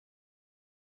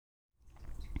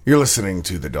You're listening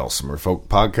to the Dulcimer Folk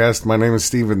Podcast. My name is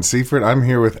Steven Seifert. I'm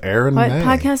here with Aaron What May.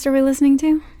 podcast are we listening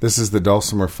to? This is the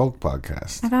Dulcimer Folk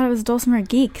Podcast. I thought it was Dulcimer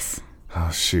Geeks. Oh,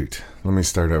 shoot. Let me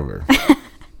start over.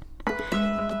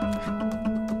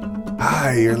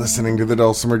 Hi, you're listening to the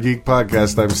Dulcimer Geek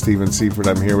Podcast. I'm Steven Seifert.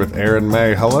 I'm here with Aaron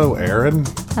May. Hello, Aaron.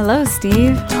 Hello,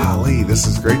 Steve. Golly, this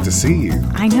is great to see you.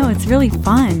 I know, it's really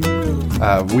fun.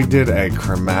 We did a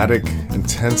chromatic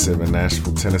intensive in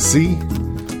Nashville, Tennessee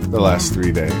the last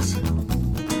 3 days.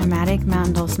 Chromatic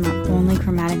Mountain Dulcimer, only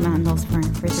Chromatic Mountain Dulcimer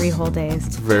for 3 whole days.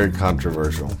 It's very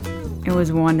controversial. It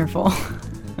was wonderful.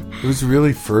 It was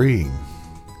really freeing.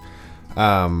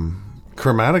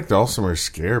 Chromatic dulcimers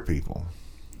scare people.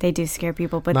 They do scare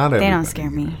people, but Not they don't everybody, scare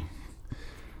me.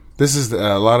 This is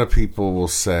a lot of people will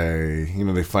say,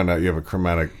 they find out you have a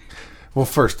chromatic. Well,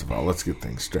 first of all, let's get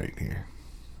things straight here.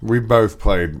 We both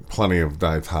played plenty of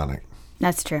diatonic.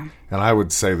 That's true. And I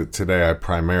would say that today I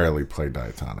primarily play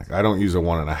diatonic. I don't use a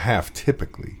 1.5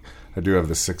 typically. I do have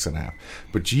the 6.5.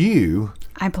 But you...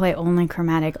 I play only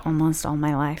chromatic almost all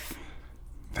my life.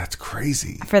 That's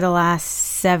crazy. For the last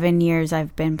 7 years,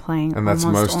 I've been playing and that's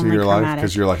almost most of only your chromatic. life?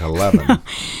 Because you're like 11.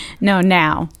 No,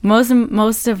 now.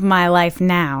 Most of my life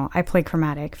now, I play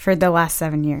chromatic for the last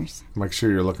 7 years. Make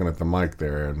sure you're looking at the mic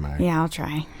there, Aaron May. Yeah, I'll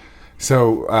try.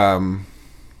 So,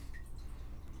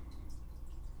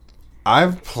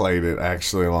 I've played it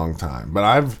actually a long time,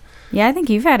 but Yeah, I think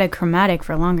you've had a chromatic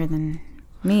for longer than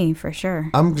me, for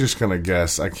sure. I'm just going to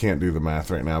guess, I can't do the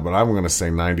math right now, but I'm going to say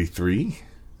 93,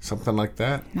 something like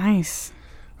that. Nice.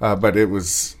 But it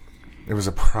was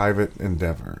a private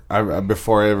endeavor.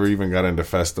 Before I ever even got into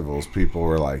festivals, people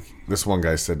were like, this one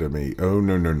guy said to me, oh,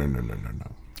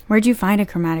 no. Where'd you find a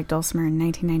chromatic dulcimer in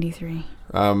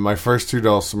 1993? My first 2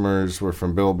 dulcimers were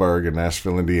from Bill Berg in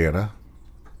Nashville, Indiana.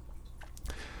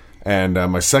 And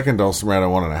my second dulcimer had a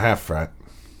 1.5 fret.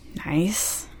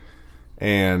 Nice.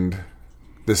 And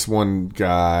this one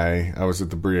guy, I was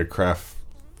at the Bria Craft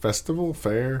Festival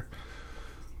Fair.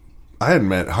 I hadn't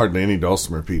met hardly any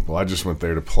dulcimer people. I just went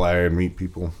there to play and meet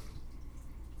people.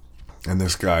 And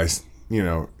this guy,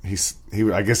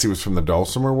 I guess he was from the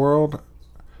dulcimer world.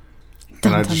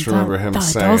 And I just remember him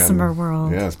saying, dulcimer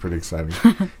world. Yeah, it's pretty exciting.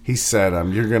 He said,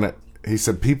 He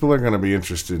said, people are going to be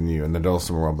interested in you in the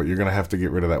dulcimer world, but you're going to have to get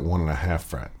rid of that 1.5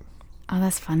 fret. Oh,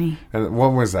 that's funny. And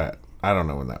when was that? I don't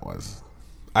know when that was.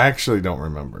 I actually don't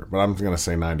remember, but I'm going to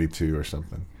say 92 or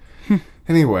something.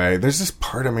 Anyway, there's this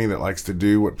part of me that likes to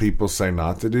do what people say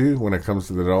not to do when it comes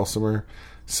to the dulcimer.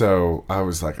 So I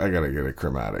was like, I got to get a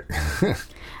chromatic.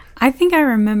 I think I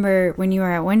remember when you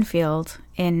were at Winfield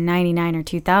in 99 or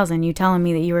 2000, you telling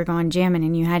me that you were going jamming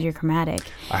and you had your chromatic.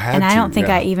 I don't think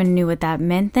I even knew what that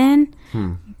meant then,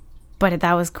 but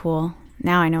that was cool.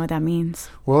 Now I know what that means.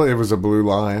 Well, it was a Blue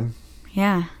Lion.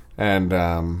 Yeah.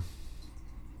 And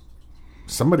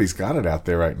somebody's got it out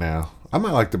there right now. I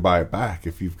might like to buy it back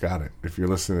if you've got it. If you're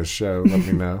listening to the show, let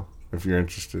me know if you're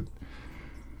interested.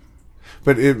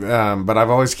 But I've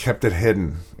always kept it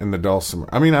hidden in the dulcimer.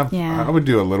 I mean, I would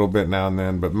do a little bit now and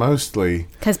then, but mostly...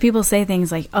 Because people say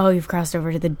things like, oh, you've crossed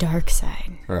over to the dark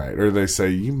side. Right. Or they say,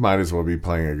 you might as well be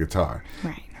playing a guitar.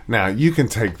 Right. Now, you can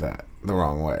take that the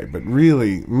wrong way, but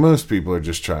really, most people are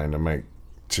just trying to make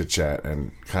chit-chat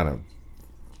and kind of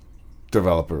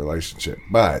develop a relationship.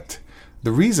 But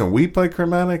the reason we play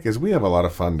chromatic is we have a lot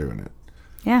of fun doing it.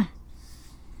 Yeah.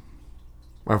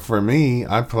 For me,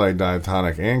 I play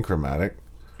diatonic and chromatic.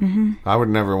 Mm-hmm. I would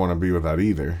never want to be without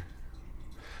either.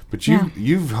 But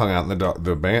you've hung out in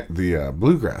the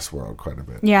bluegrass world quite a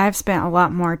bit. Yeah, I've spent a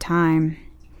lot more time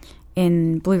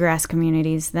in bluegrass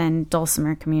communities than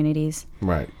dulcimer communities.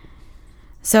 Right.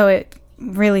 So it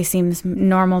really seems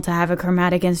normal to have a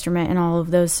chromatic instrument in all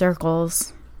of those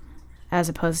circles as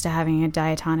opposed to having a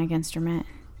diatonic instrument.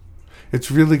 It's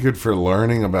really good for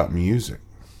learning about music.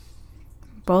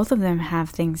 Both of them have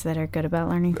things that are good about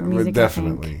learning from music.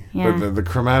 Definitely. Yeah. But the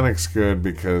chromatic's good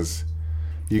because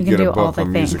you can get a book all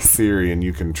on music theory and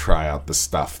you can try out the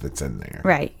stuff that's in there.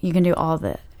 Right. You can do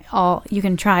you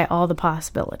can try all the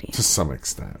possibilities. To some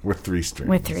extent. With 3 strings.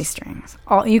 With 3 strings.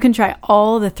 You can try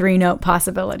all the 3-note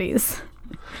possibilities.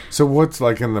 So what's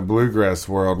like in the bluegrass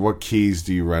world, what keys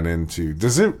do you run into?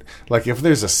 Does it, like if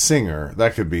there's a singer,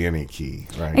 that could be any key,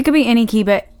 right? It could be any key,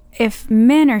 but if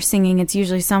men are singing, it's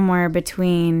usually somewhere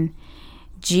between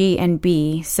G and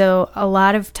B. So a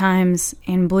lot of times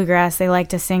in bluegrass, they like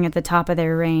to sing at the top of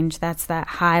their range. That's that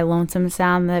high, lonesome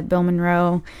sound that Bill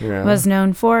Monroe was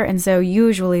known for. And so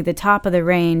usually the top of the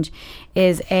range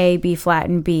is A, B flat,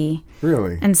 and B.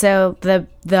 Really? And so the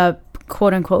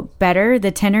quote-unquote better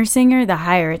the tenor singer, the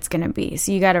higher it's going to be.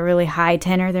 So you got a really high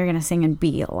tenor, they're going to sing in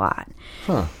B a lot.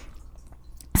 Huh.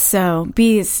 So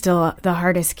B is still the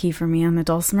hardest key for me on the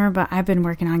dulcimer, but I've been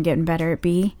working on getting better at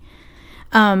B.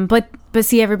 But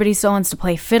see, everybody still wants to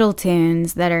play fiddle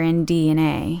tunes that are in D and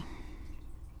A.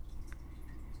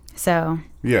 So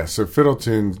Yeah, so fiddle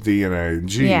tunes, D and A,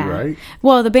 G, yeah. right?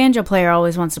 Well, the banjo player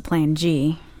always wants to play in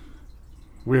G.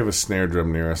 We have a snare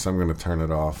drum near us. I'm going to turn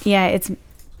it off. Yeah, it's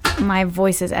my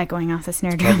voice is echoing off the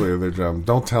snare drum. Probably the drum.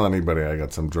 Don't tell anybody I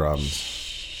got some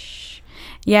drums.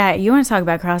 Yeah, you want to talk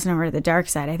about crossing over to the dark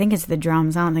side. I think it's the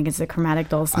drums. I don't think it's the chromatic I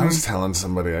dulcimer. was telling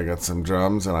somebody I got some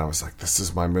drums, and I was like, this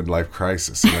is my midlife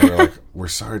crisis. And they were like, we're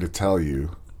sorry to tell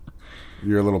you,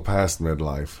 you're a little past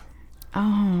midlife.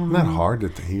 Oh. Isn't that hard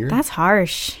to hear? That's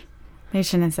harsh. They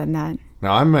shouldn't have said that.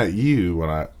 Now, I met you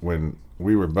when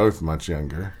we were both much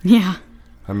younger. Yeah,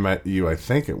 I met you, I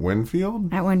think, at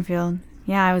Winfield. at Winfield.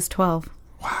 Yeah, I was 12.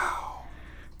 Wow.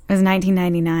 It was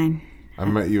 1999. I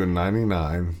met you in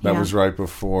 99. That Yeah. was right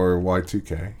before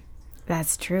Y2K.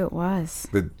 That's true, it was.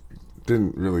 That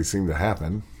didn't really seem to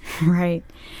happen. Right.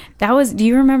 That was, do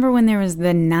you remember when there was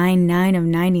the 9/9 of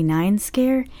 99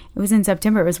 scare? It was in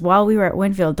September. It was while we were at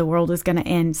Winfield. The world was going to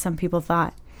end, some people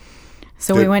thought.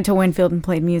 So we went to Winfield and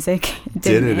played music.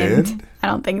 Did it end? I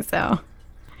don't think so.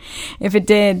 If it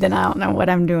did, then I don't know what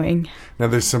I'm doing. Now,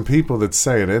 there's some people that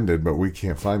say it ended, but we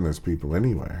can't find those people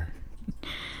anywhere.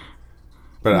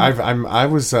 But I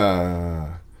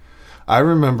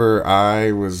remember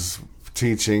I was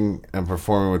teaching and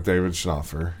performing with David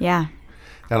Schnoffer. Yeah.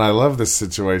 And I love this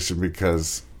situation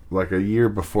because like a year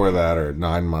before that, or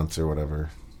 9 months or whatever,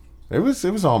 it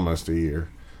was almost a year,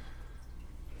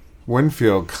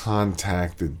 Winfield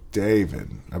contacted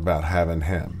David about having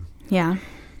him. Yeah.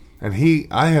 And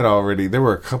there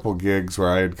were a couple gigs where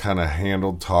I had kind of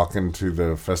handled talking to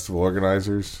the festival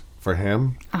organizers for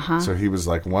him. Uh-huh. So he was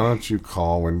like, why don't you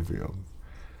call Winfield?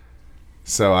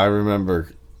 So I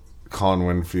remember calling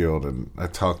Winfield, and I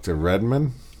talked to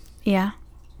Redman. Yeah.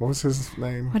 What was his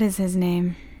name? What is his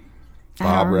name? I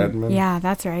Bob don't remember. Redman? Yeah,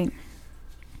 that's right.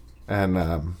 And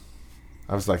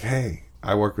I was like, hey,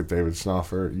 I work with David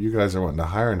Schnoffer. You guys are wanting to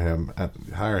hire him,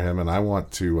 and I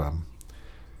want to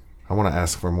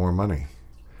ask for more money.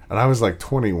 And I was like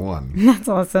 21. That's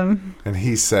awesome. And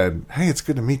he said, hey, it's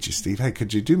good to meet you, Steve. Hey,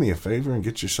 could you do me a favor and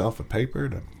get yourself a paper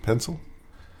and a pencil?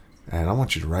 And I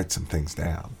want you to write some things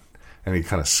down. And he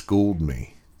kind of schooled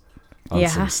me on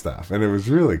some stuff. And it was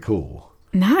really cool.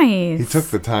 Nice. He took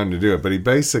the time to do it. But he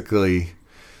basically,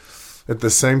 at the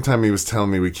same time he was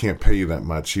telling me we can't pay you that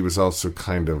much, he was also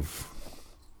kind of...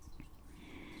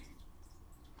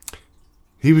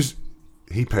 He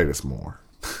paid us more.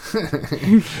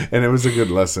 And it was a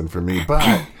good lesson for me.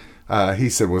 But he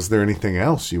said, was there anything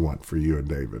else you want for you and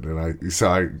David? And so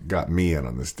I got me in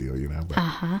on this deal,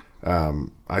 But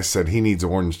I said, he needs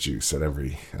orange juice at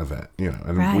every event,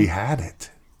 And we had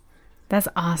it. That's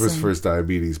awesome. It was for his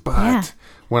diabetes. But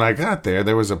when I got there,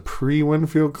 there was a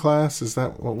pre-Winfield class. Is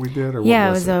that what we did? Or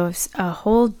Yeah, what it was a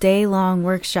whole day-long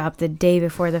workshop the day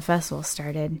before the festival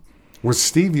started. Was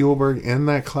Steve Eulberg in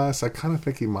that class? I kind of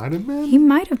think he might have been. He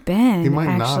might have been. He might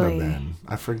actually. not have been.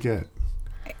 I forget.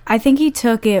 I think he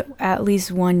took it at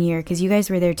least 1 year because you guys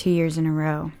were there 2 years in a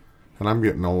row. And I'm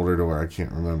getting older to where I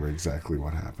can't remember exactly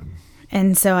what happened.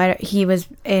 And so he was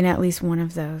in at least one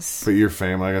of those. But your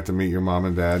family, I got to meet your mom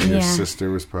and dad. Your sister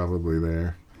was probably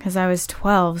there. Because I was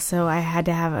 12, so I had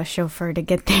to have a chauffeur to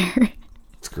get there.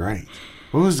 It's great.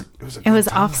 It was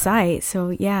off-site, so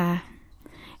yeah.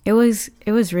 It was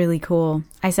really cool.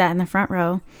 I sat in the front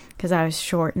row because I was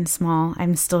short and small.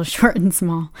 I'm still short and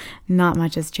small. Not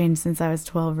much has changed since I was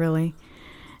 12, really.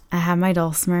 I had my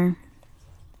dulcimer.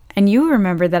 And you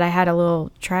remember that I had a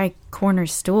little tri-corner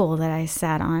stool that I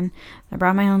sat on. I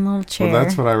brought my own little chair. Well,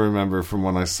 that's what I remember from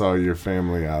when I saw your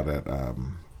family out at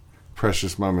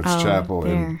Precious Moments Chapel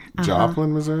in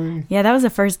Joplin, Missouri. Yeah, that was the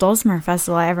first dulcimer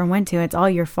festival I ever went to. It's all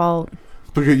your fault.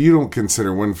 Because you don't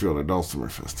consider Winfield a dulcimer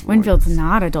festival. Winfield's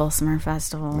not a dulcimer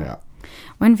festival. Yeah.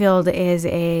 Winfield is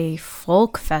a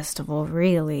folk festival,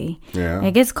 really. Yeah.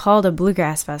 It gets called a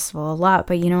bluegrass festival a lot,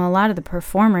 but a lot of the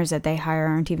performers that they hire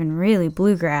aren't even really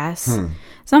bluegrass.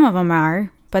 Some of them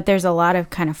are, but there's a lot of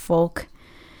kind of folk.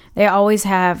 They always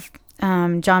have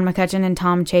John McCutcheon and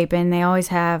Tom Chapin. They always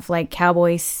have like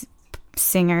cowboy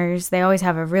singers. They always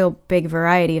have a real big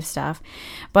variety of stuff.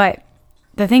 But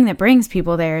the thing that brings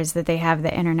people there is that they have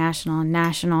the international and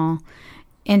national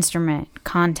instrument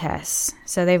contests.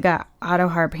 So they've got auto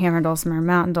harp, hammer dulcimer,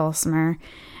 mountain dulcimer,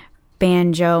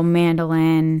 banjo,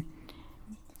 mandolin,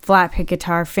 flat pick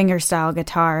guitar, fingerstyle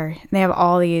guitar. They have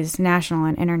all these national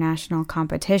and international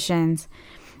competitions.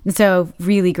 And so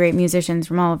really great musicians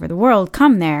from all over the world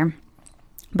come there.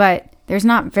 But there's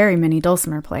not very many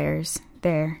dulcimer players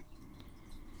there.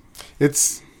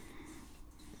 It's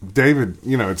David.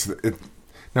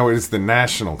 It's the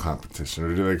national competition,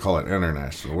 or do they call it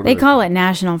international? They call it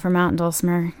national for Mountain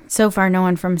Dulcimer. So far, no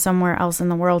one from somewhere else in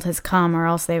the world has come, or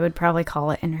else they would probably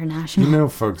call it international.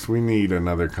 Folks, we need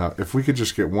another. If we could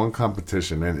just get one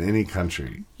competition in any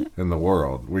country in the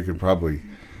world, we could probably.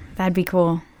 That'd be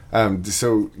cool.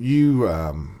 So you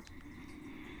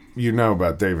know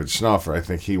about David Schnaufer? I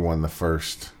think he won the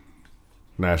first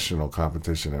national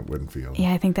competition at Winfield.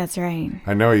 Yeah, I think that's right.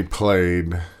 I know he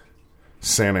played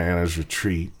Santa Ana's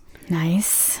Retreat.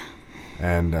 Nice.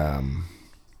 And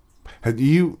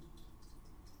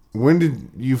when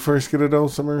did you first get a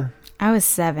dulcimer? I was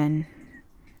 7.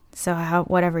 So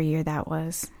whatever year that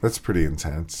was. That's pretty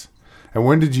intense. And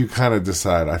when did you kind of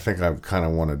decide, I think I kind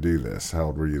of want to do this? How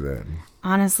old were you then?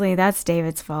 Honestly, that's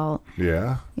David's fault.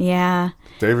 Yeah? Yeah.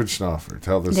 David Schnaufer.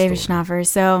 Tell this David story. Schnaufer.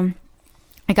 So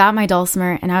I got my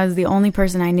dulcimer, and I was the only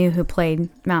person I knew who played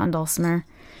mountain dulcimer.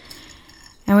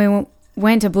 And we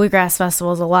went to bluegrass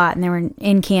festivals a lot, and they were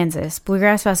in Kansas.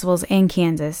 Bluegrass festivals in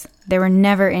Kansas. There were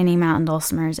never any mountain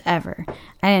dulcimers ever.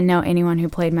 I didn't know anyone who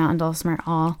played mountain dulcimer at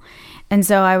all. And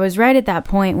so I was right at that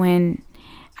point when,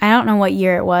 I don't know what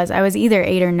year it was. I was either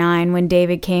 8 or 9 when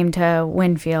David came to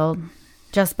Winfield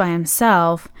just by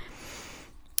himself.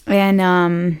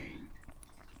 And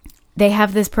they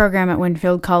have this program at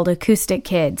Winfield called Acoustic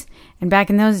Kids. And back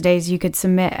in those days, you could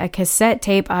submit a cassette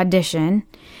tape audition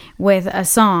with a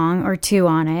song or 2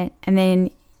 on it. And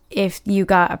then if you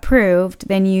got approved,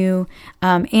 then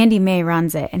Andy May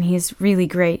runs it, and he's really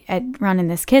great at running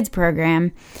this kids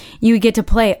program. You would get to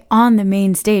play on the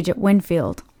main stage at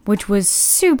Winfield, which was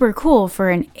super cool for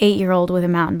an 8-year-old with a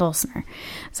mountain dulcimer.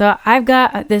 So I've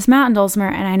got this mountain dulcimer,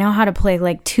 and I know how to play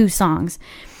like 2 songs.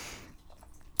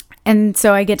 And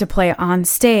so I get to play on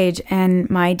stage, and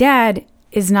my dad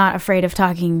is not afraid of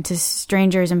talking to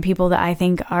strangers and people that I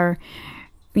think are,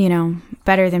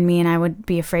 better than me, and I would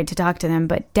be afraid to talk to them.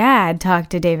 But Dad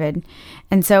talked to David.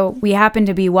 And so we happened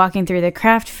to be walking through the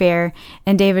craft fair,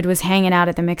 and David was hanging out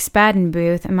at the McSpadden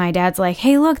booth, and my dad's like,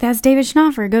 "Hey, look, that's David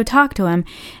Schnaufer. Go talk to him."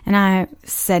 And I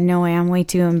said, "No way, I'm way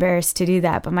too embarrassed to do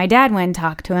that." But my dad went and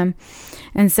talked to him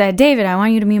and said, "David, I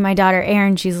want you to meet my daughter,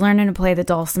 Erin. She's learning to play the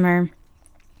dulcimer.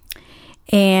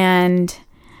 And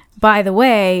by the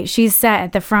way, she's sat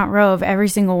at the front row of every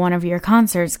single one of your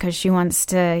concerts because she wants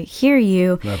to hear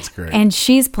you." That's great. And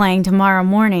she's playing tomorrow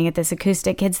morning at this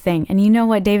Acoustic Kids thing. And you know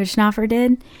what David Schnaufer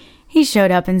did? He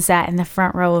showed up and sat in the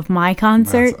front row of my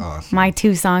concert. That's awesome. My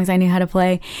 2 songs I knew how to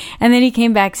play. And then he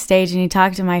came backstage and he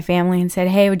talked to my family and said,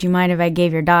 "Hey, would you mind if I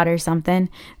gave your daughter something?"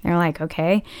 They're like,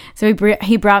 "Okay." So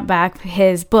he brought back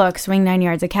his book, Swing 9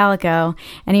 Yards of Calico,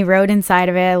 and he wrote inside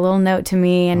of it a little note to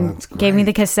me and gave me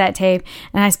the cassette tape.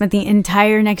 And I spent the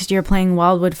entire next year playing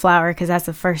Wildwood Flower because that's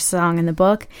the first song in the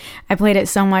book. I played it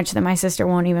so much that my sister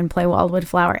won't even play Wildwood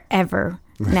Flower ever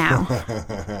now.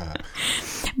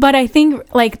 But I think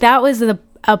that was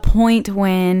a point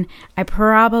when I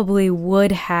probably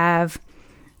would have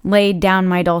laid down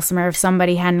my dulcimer if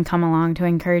somebody hadn't come along to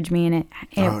encourage me.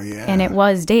 And it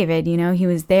was David, he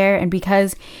was there. And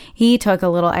because he took a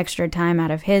little extra time out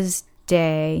of his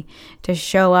day to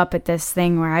show up at this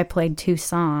thing where I played 2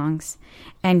 songs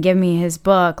and give me his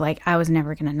book, I was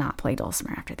never going to not play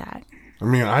dulcimer after that. I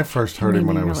mean, I first heard him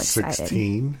when I was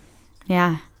 16.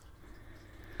 Yeah.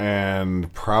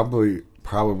 And probably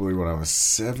when I was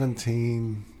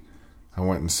 17, I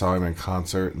went and saw him in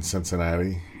concert in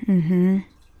Cincinnati. Mm-hmm.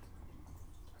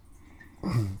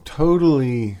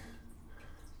 Totally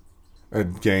a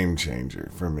game changer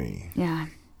for me. Yeah.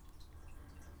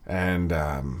 And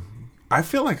I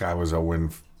feel like I was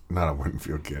not a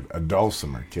Winfield kid, a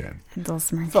dulcimer kid. A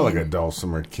dulcimer kid. I felt like a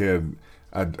dulcimer kid,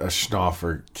 a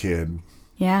Schnaufer kid.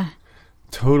 Yeah.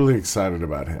 Totally excited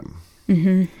about him.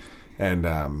 Mm-hmm. And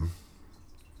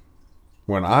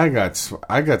when I got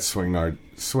Swing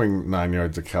 9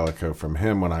 Yards of Calico from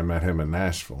him when I met him in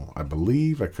Nashville, I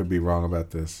believe, I could be wrong about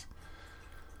this.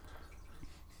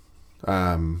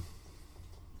 But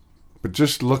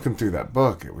just looking through that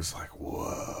book, it was like,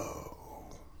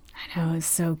 whoa. I know, it was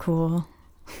so cool.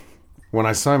 When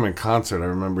I saw him in concert, I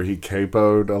remember he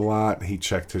capoed a lot. He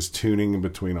checked his tuning in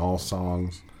between all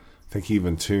songs. I think he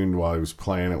even tuned while he was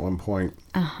playing at one point.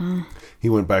 Uh-huh. He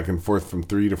went back and forth from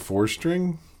 3 to 4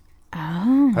 string.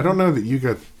 Oh. I don't know that you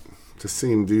got to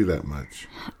see him do that much.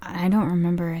 I don't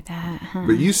remember that. Huh?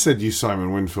 But you said you saw him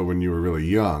in Winfield when you were really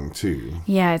young, too.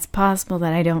 Yeah, it's possible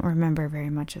that I don't remember very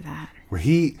much of that. Well,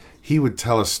 he would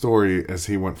tell a story as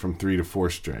he went from 3 to 4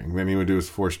 string. Then he would do his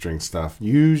 4 string stuff.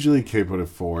 Usually capoed at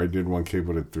 4. I did one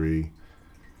capoed at 3.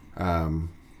 And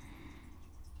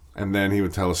then he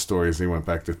would tell a story as he went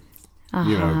back to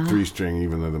 3-string,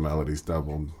 even though the melody's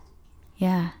doubled.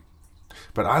 Yeah.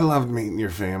 But I loved meeting your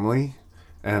family,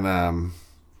 and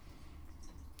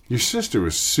your sister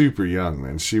was super young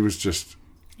then. She was just...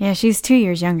 Yeah, she's 2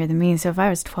 years younger than me, so if I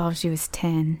was 12, she was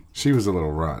 10. She was a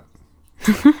little runt.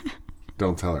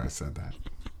 Don't tell her I said that.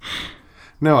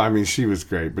 No, I mean, she was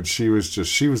great, but she was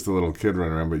the little kid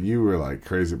running around, but you were like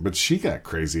crazy. But she got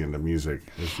crazy into music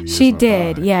as the years She went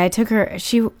did. by. Yeah, I took her.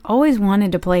 She always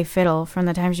wanted to play fiddle from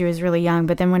the time she was really young,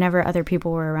 but then whenever other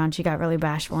people were around, she got really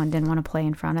bashful and didn't want to play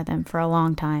in front of them for a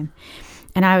long time.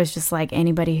 And I was just like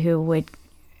anybody who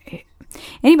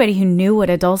knew what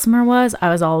a dulcimer was, I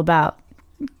was all about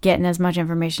getting as much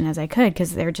information as I could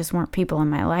because there just weren't people in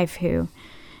my life who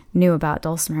knew about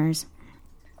dulcimers.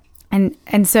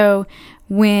 And so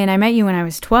when I met you when I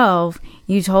was 12,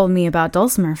 you told me about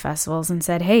dulcimer festivals and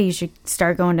said, "Hey, you should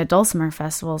start going to dulcimer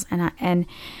festivals." And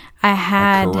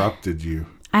I corrupted you.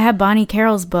 I had Bonnie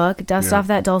Carroll's book, Dust Off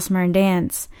That Dulcimer and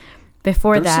Dance.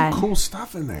 Before There's that, some cool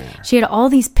stuff in there. she had all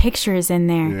these pictures in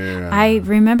there. Yeah. I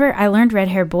remember I learned Red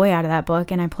Hair Boy out of that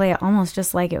book, and I play it almost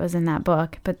just like it was in that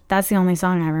book. But that's the only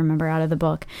song I remember out of the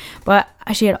book. But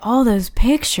she had all those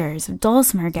pictures of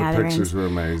dulcimer gatherings. The pictures were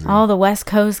amazing. All the West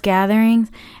Coast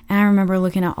gatherings. And I remember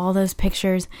looking at all those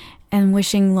pictures and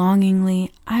wishing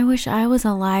longingly, I wish I was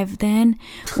alive then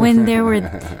when there were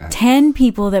 10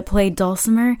 people that played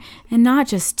dulcimer and not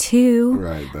just 2.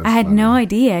 Right, that's I had funny. no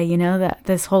idea, that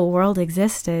this whole world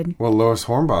existed. Well, Lois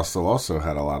Hornbostel also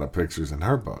had a lot of pictures in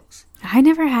her books. I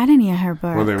never had any of her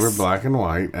books. Well, they were black and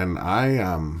white, and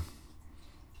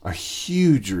a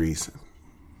huge reason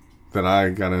that I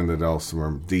got into dulcimer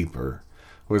deeper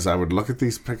was I would look at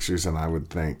these pictures and I would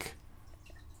think,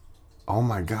 oh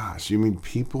my gosh, you mean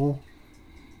people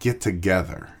get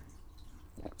together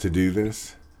to do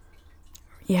this?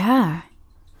 Yeah.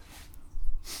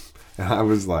 And I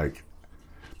was like,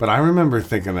 but I remember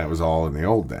thinking that was all in the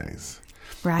old days.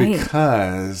 Right.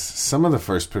 Because some of the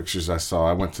first pictures I saw,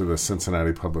 I went to the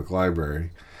Cincinnati Public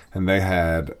Library, and they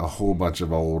had a whole bunch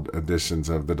of old editions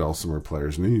of the Dulcimer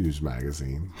Players News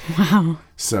magazine. Wow.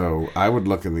 So I would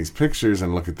look in these pictures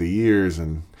and look at the years,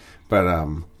 but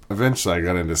eventually I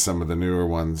got into some of the newer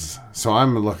ones. So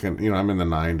I'm looking, I'm in the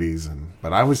 90s,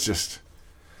 but I was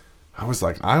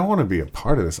like, I want to be a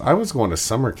part of this. I was going to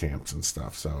summer camps and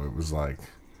stuff, so it was like,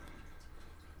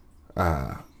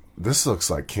 this looks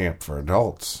like camp for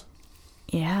adults.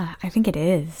 Yeah, I think it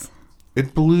is.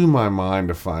 It blew my mind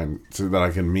to find so that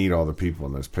I can meet all the people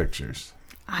in those pictures.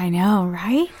 I know,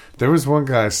 right? There was one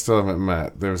guy I still haven't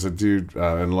met. There was a dude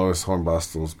in Lois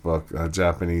Hornbostel's book, a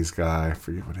Japanese guy. I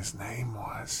forget what his name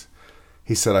was.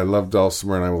 He said, "I love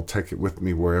dulcimer and I will take it with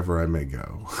me wherever I may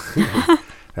go."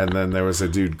 And then there was a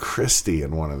dude, Christy,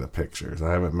 in one of the pictures.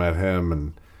 I haven't met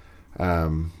him.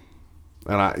 And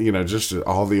I, just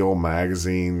all the old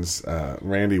magazines.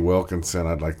 Randy Wilkinson,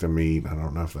 I'd like to meet. I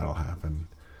don't know if that'll happen.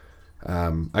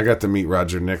 I got to meet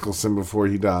Roger Nicholson before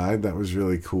he died. That was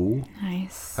really cool.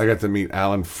 Nice. I got to meet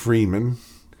Alan Freeman.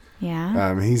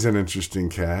 Yeah. He's an interesting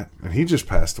cat, and he just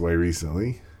passed away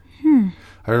recently.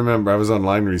 I remember I was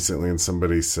online recently, and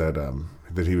somebody said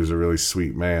that he was a really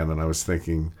sweet man, and I was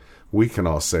thinking, we can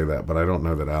all say that, but I don't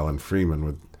know that Alan Freeman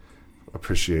would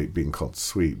appreciate being called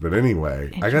sweet. But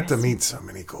anyway, I got to meet so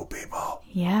many cool people.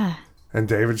 Yeah. And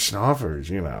David Schnaufers,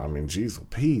 Geezel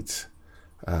Pete,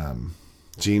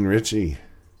 Gene Ritchie.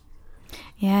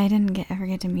 Yeah, I didn't ever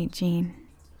get to meet Gene.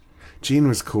 Gene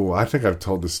was cool. I think I've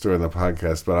told this story in the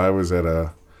podcast, but I was at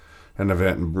an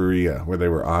event in Berea where they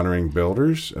were honoring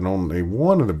builders, and only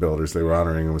one of the builders they were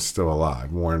honoring was still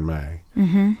alive, Warren May.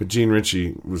 Mm-hmm. But Gene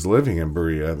Ritchie was living in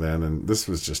Berea then, and this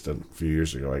was just a few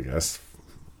years ago, I guess.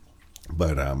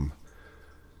 But,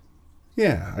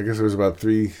 yeah, I guess it was about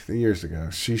 3 years ago.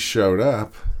 She showed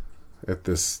up at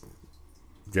this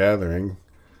gathering,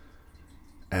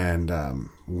 and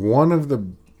one of the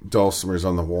dulcimers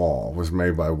on the wall was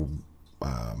made by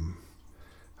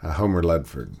Homer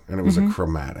Ledford, and it was a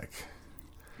chromatic.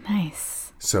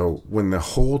 Nice. So when the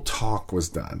whole talk was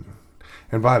done,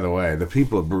 and by the way, the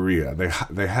people of Berea,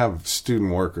 they have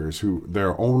student workers who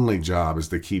their only job is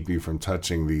to keep you from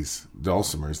touching these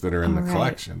dulcimers that are in the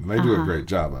collection. They do a great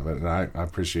job of it, and I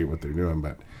appreciate what they're doing.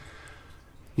 But,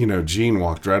 Jean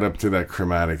walked right up to that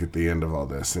chromatic at the end of all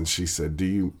this, and she said, "Do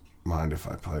you mind if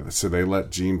I play this?" So they let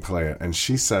Jean play it, and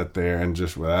she sat there and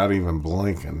just without even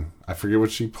blinking, I forget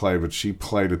what she played, but she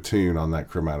played a tune on that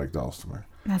chromatic dulcimer.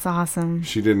 That's awesome.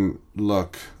 She didn't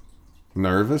look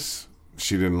nervous.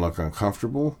 She didn't look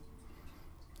uncomfortable.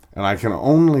 And I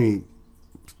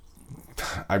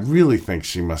really think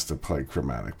she must have played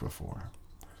chromatic before.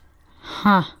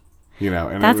 Huh.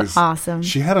 And That's it was awesome.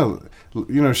 She had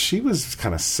she was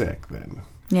kind of sick then.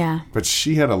 Yeah. But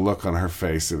she had a look on her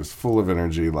face. It was full of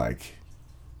energy,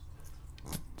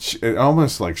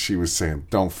 almost like she was saying,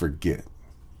 "Don't forget."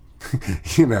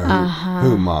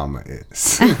 Who Mama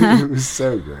is. It was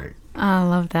so great. Oh, I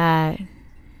love that.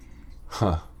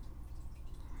 Huh.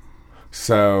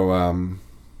 So,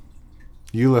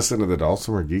 you listen to the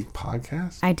Dulcimer Geek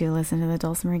podcast? I do listen to the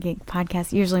Dulcimer Geek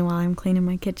podcast, usually while I'm cleaning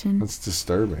my kitchen. That's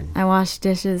disturbing. I wash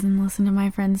dishes and listen to my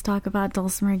friends talk about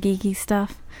Dulcimer Geeky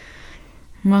stuff.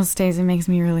 Most days it makes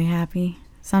me really happy.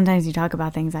 Sometimes you talk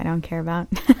about things I don't care about.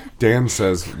 Dan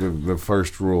says the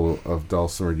first rule of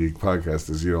Dulcimer Geek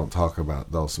podcast is you don't talk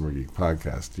about Dulcimer Geek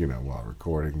podcast, while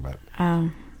recording, but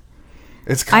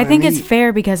it's kind I of think neat. it's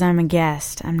fair because I'm a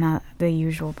guest. I'm not the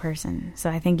usual person. So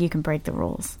I think you can break the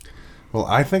rules. Well,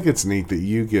 I think it's neat that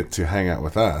you get to hang out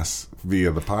with us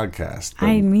via the podcast.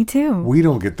 Me too. We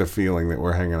don't get the feeling that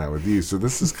we're hanging out with you, so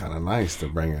this is kind of nice to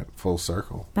bring it full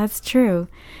circle. That's true.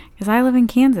 Because I live in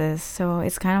Kansas, so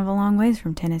it's kind of a long ways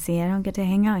from Tennessee. I don't get to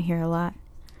hang out here a lot.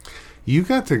 You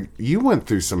went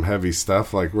through some heavy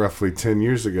stuff like roughly 10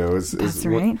 years ago. That's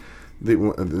right.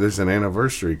 There's an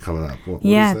anniversary coming up. What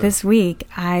is that? This week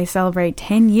I celebrate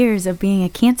 10 years of being a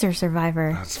cancer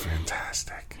survivor. That's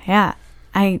fantastic. Yeah.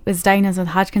 I was diagnosed with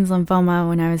Hodgkin's lymphoma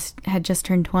when I had just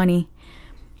turned 20.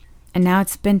 And now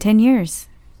it's been 10 years.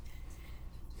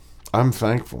 I'm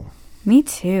thankful. Me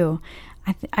too.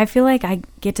 I feel like I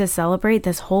get to celebrate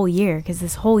this whole year because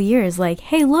this whole year is like,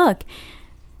 hey, look,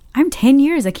 I'm 10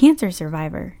 years a cancer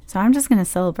survivor. So I'm just going to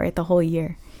celebrate the whole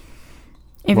year.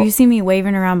 If you see me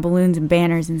waving around balloons and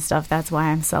banners and stuff, that's why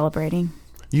I'm celebrating.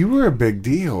 You were a big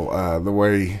deal, the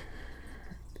way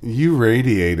you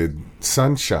radiated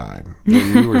sunshine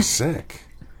when you were sick.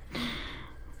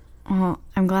 Well,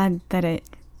 I'm glad that it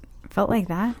felt like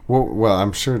that. Well,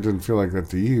 I'm sure it didn't feel like that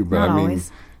to you, but Not I mean,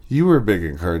 always. You were a big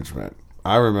encouragement.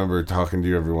 I remember talking to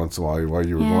you every once in a while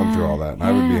you were going through all that, and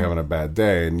I would be having a bad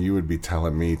day, and you would be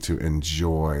telling me to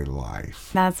enjoy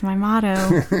life. That's my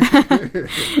motto.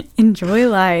 Enjoy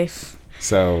life.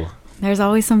 So there's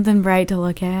always something bright to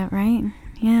look at, right?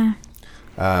 Yeah.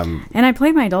 And I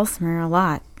played my dulcimer a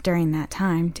lot during that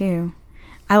time, too.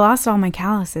 I lost all my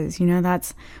calluses.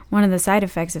 That's one of the side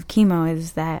effects of chemo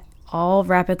is that all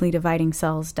rapidly dividing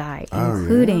cells die,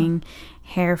 including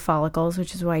hair follicles,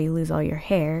 which is why you lose all your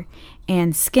hair,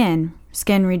 and skin.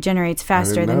 Skin regenerates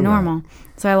faster than normal.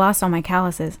 So I lost all my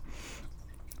calluses.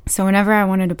 So whenever I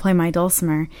wanted to play my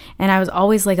dulcimer, and I was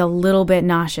always like a little bit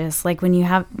nauseous, like when you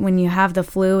have the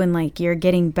flu and like you're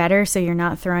getting better, so you're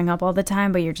not throwing up all the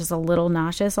time, but you're just a little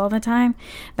nauseous all the time.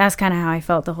 That's kind of how I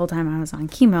felt the whole time I was on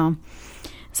chemo.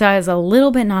 So I was a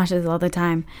little bit nauseous all the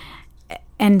time.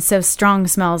 And so strong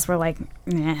smells were like,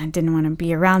 I didn't want to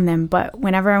be around them. But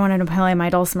whenever I wanted to play my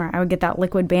dulcimer, I would get that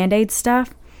liquid Band-Aid stuff.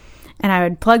 And I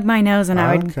would plug my nose and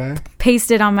I would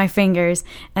paste it on my fingers.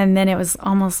 And then it was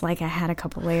almost like I had a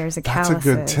couple layers of calluses. That's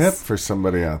a good tip for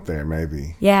somebody out there,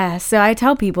 maybe. Yeah. So I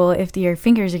tell people if your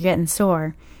fingers are getting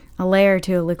sore, a layer or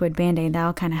two of liquid Band-Aid,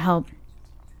 that'll kind of help.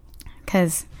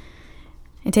 Because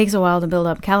it takes a while to build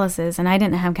up calluses, and I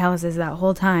didn't have calluses that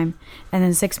whole time. And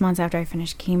then 6 months after I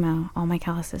finished chemo, all my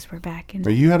calluses were back.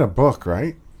 But you had a book,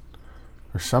 right?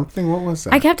 Or something? What was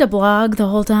that? I kept a blog the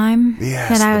whole time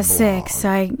that I was blog. sick. So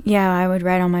I would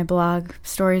write on my blog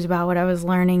stories about what I was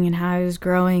learning and how I was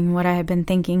growing, what I had been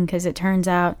thinking, because it turns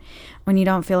out when you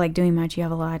don't feel like doing much, you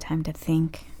have a lot of time to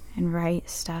think and write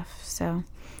stuff. So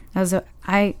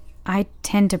I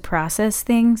tend to process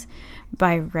things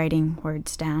by writing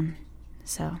words down.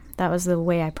 So that was the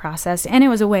way I processed. And it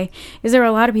was a way, because there were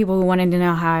a lot of people who wanted to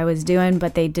know how I was doing,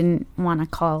 but they didn't want to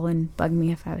call and bug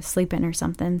me if I was sleeping or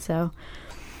something. So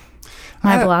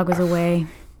my blog was a way.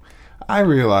 I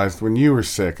realized when you were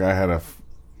sick, I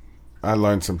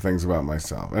learned some things about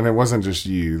myself. And it wasn't just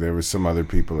you. There was some other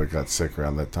people that got sick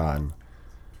around that time.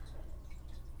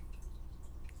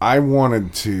 I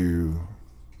wanted to...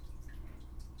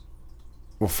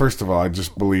 Well, first of all, I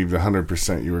just believed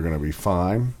 100% you were going to be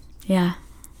fine. Yeah,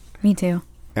 me too.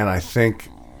 And I think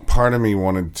part of me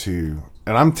wanted to...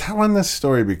 And I'm telling this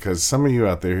story because some of you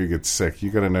out there who get sick,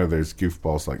 you got to know there's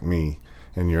goofballs like me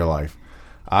in your life.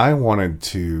 I wanted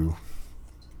to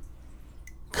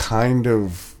kind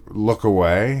of look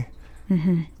away,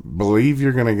 believe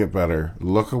you're going to get better,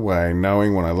 look away,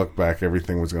 knowing when I look back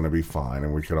everything was going to be fine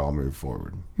and we could all move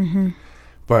forward. Mm-hmm.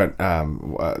 But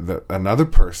another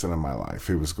person in my life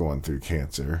who was going through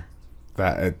cancer,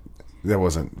 that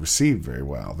wasn't received very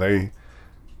well. I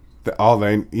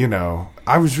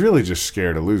was really just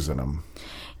scared of losing them.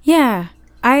 Yeah,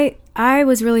 I I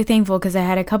was really thankful because I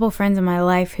had a couple friends in my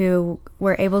life who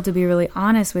were able to be really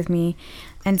honest with me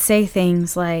and say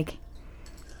things like,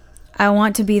 I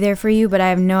want to be there for you, but I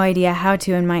have no idea how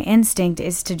to, and my instinct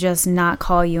is to just not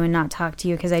call you and not talk to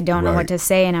you because I don't know what to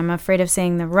say, and I'm afraid of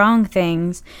saying the wrong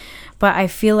things, but I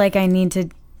feel like I need to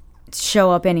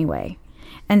show up anyway.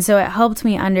 And so it helped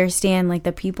me understand, like,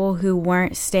 the people who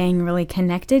weren't staying really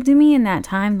connected to me in that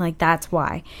time, like, that's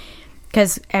why.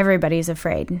 Because everybody's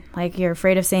afraid. Like, you're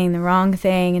afraid of saying the wrong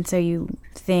thing, and so you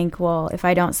think, well, if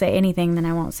I don't say anything, then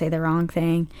I won't say the wrong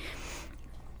thing.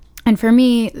 And for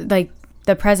me, like,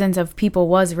 the presence of people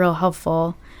was real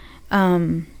helpful.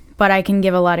 But I can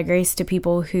give a lot of grace to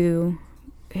people who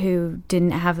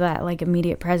didn't have that, like,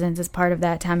 immediate presence as part of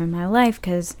that time in my life,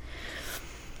 because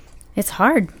it's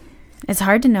hard. It's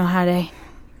hard to know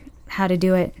how to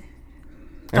do it.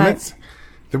 And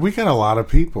we got a lot of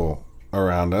people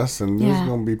around us, and there's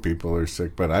going to be people who are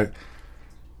sick. But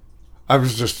I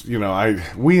was just,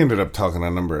 we ended up talking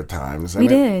a number of times. And we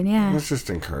did, yeah. It was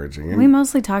just encouraging. And we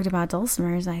mostly talked about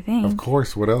dulcimers, I think. Of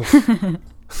course. What else?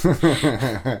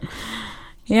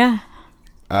 Yeah.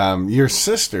 Your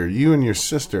sister, you and your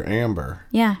sister Amber.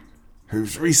 Yeah.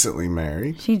 Who's recently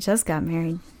married. She just got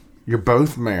married. You're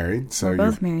both married, so we're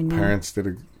both married now. Parents did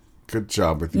a good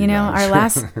job with you.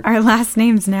 Guys. our last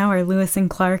names now are Lewis and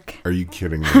Clark. Are you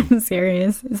kidding me? I'm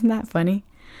serious. Isn't that funny?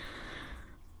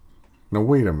 No,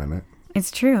 wait a minute. It's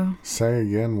true. Say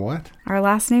again, what? Our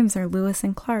last names are Lewis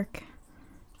and Clark.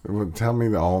 Well, tell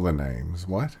me all the names.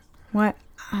 What? What?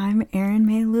 I'm Erin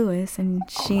May Lewis, and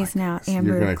she's now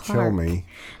Amber Clark. You're going to kill me.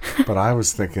 But I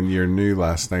was thinking your new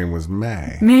last name was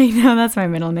May. May? No, that's my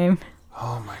middle name.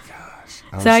 Oh, my gosh.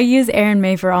 I use Erin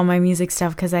May for all my music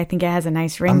stuff because I think it has a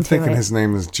nice ring to it. I'm thinking his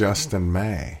name is Justin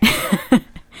May.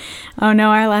 Oh,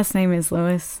 no, our last name is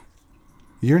Lewis.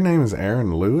 Your name is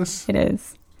Erin Lewis? It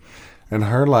is. And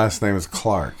her last name is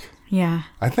Clark. Yeah.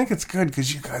 I think it's good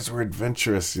because you guys were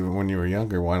adventurous when you were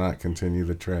younger. Why not continue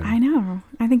the trend? I know.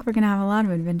 I think we're going to have a lot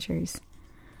of adventures.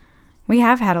 We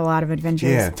have had a lot of adventures.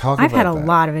 Yeah, talk about that. I've had a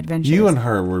lot of adventures. You and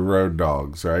her were road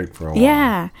dogs, right, for a while?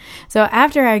 Yeah. So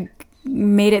after I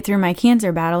made it through my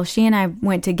cancer battle, she and I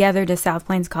went together to South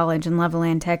Plains College in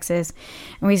Levelland, Texas.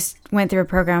 And we went through a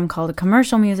program called a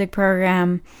commercial music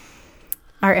program.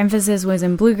 Our emphasis was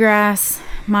in bluegrass.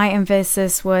 My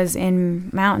emphasis was in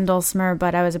mountain dulcimer,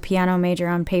 but I was a piano major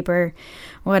on paper,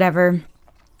 whatever.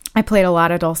 I played a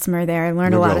lot of dulcimer there. I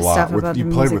learned a lot of stuff about the music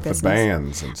business. You played with the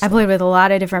bands and stuff. I played with a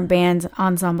lot of different bands,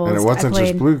 ensembles. And it wasn't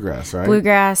just bluegrass, right?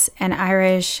 Bluegrass and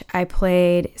Irish. I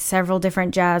played several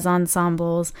different jazz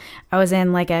ensembles. I was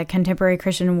in like a contemporary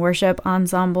Christian worship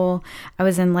ensemble. I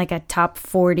was in like a top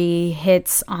 40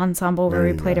 hits ensemble where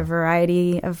we played a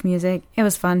variety of music. It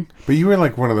was fun. But you were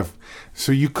like one of the...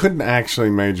 So you couldn't actually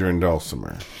major in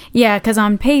dulcimer. Yeah, because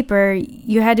on paper,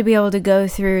 you had to be able to go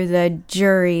through the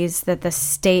juries that the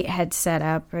state had set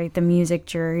up, right? The music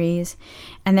juries.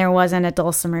 And there wasn't a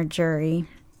dulcimer jury.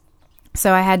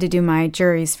 So I had to do my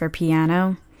juries for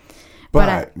piano.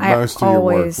 But most of your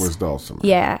work was dulcimer.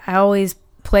 Yeah, I always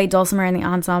played dulcimer in the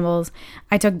ensembles.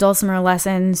 I took dulcimer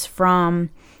lessons from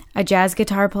a jazz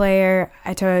guitar player.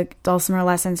 I took dulcimer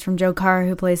lessons from Joe Carr,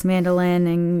 who plays mandolin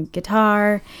and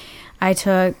guitar. I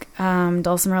took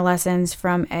dulcimer lessons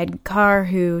from Ed Carr,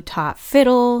 who taught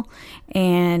fiddle,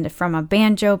 and from a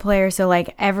banjo player. So,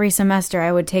 like, every semester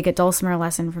I would take a dulcimer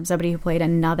lesson from somebody who played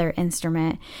another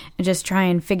instrument and just try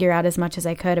and figure out as much as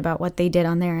I could about what they did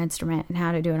on their instrument and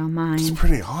how to do it on mine. It's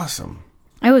pretty awesome.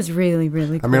 It was really,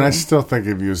 really cool. I mean, I still think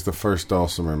of you as the first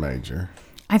dulcimer major.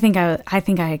 I think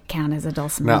I count as a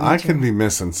dulcimer major. Now, I could be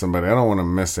missing somebody. I don't want to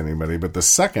miss anybody, but the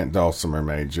second dulcimer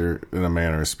major, in a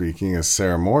manner of speaking, is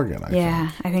Sarah Morgan, I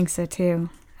think. I think so, too.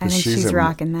 I think she's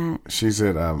rocking that. She's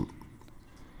at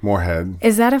Moorhead.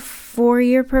 Is that a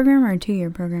 4-year program or a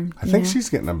 2-year program? I think she's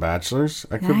getting a bachelor's.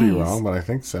 I could be wrong, but I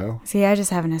think so. See, I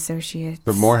just have an associate.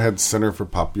 The Moorhead Center for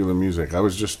Popular Music. I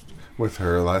was just with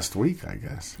her last week, I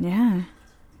guess. Yeah.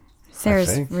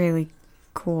 Sarah's really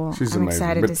cool. She's I'm amazing.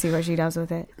 excited to see what she does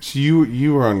with it.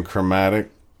 You were on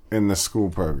chromatic in the school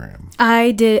program.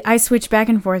 I did. I switched back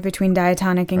and forth between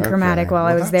diatonic and chromatic while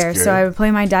I was there. Good. So I would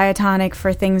play my diatonic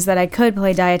for things that I could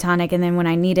play diatonic, and then when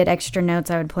I needed extra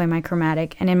notes, I would play my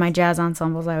chromatic. And in my jazz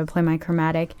ensembles, I would play my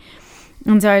chromatic.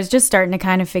 And so I was just starting to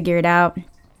kind of figure it out.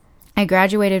 I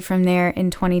graduated from there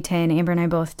in 2010. Amber and I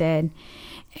both did.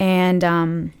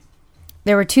 And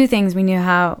there were 2 things we knew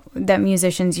that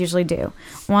musicians usually do.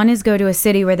 One is go to a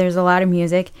city where there's a lot of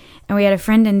music. And we had a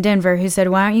friend in Denver who said,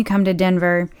 why don't you come to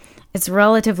Denver? It's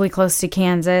relatively close to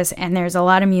Kansas, and there's a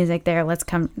lot of music there.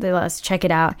 Let's check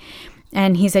it out.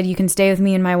 And he said, you can stay with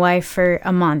me and my wife for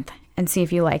a month and see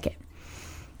if you like it.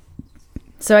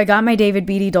 So I got my David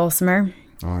Beatty dulcimer,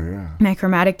 Oh, yeah. my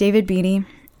chromatic David Beatty,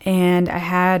 and I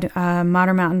had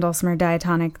Modern Mountain dulcimer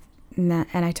diatonic, and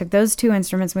I took those two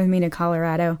instruments with me to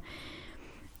Colorado.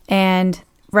 And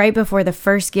right before the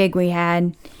first gig we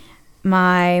had,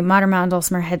 my Modern Mountain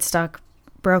dulcimer headstock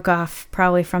broke off,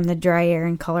 probably from the dry air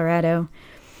in Colorado.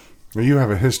 Well, you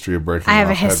have a history of breaking. I have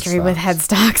a history with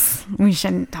headstocks. We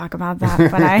shouldn't talk about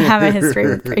that, but I have a history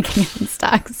with breaking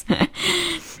headstocks.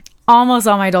 Almost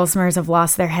all my dulcimers have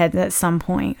lost their heads at some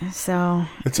point. So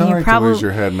it's all right to lose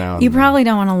your head now. You probably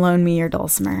don't want to loan me your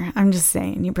dulcimer. I'm just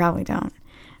saying, you probably don't.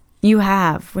 You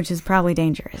have, which is probably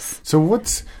dangerous. So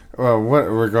what?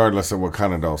 Regardless of what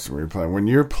kind of dulcimer you're playing, when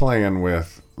you're playing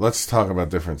with, let's talk about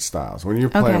different styles. When you're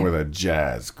playing with a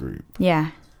jazz group,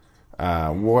 yeah.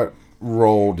 What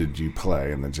role did you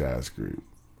play in the jazz group?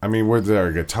 I mean, was there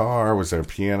a guitar? Was there a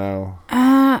piano?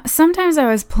 Sometimes I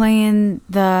was playing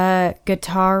the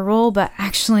guitar role, but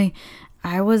actually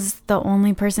I was the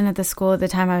only person at the school at the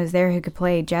time I was there who could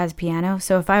play jazz piano.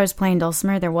 So if I was playing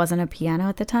dulcimer, there wasn't a piano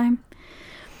at the time.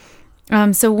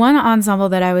 So one ensemble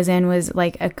that I was in was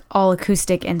like all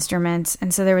acoustic instruments.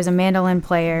 And so there was a mandolin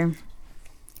player,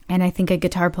 and I think a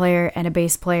guitar player and a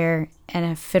bass player and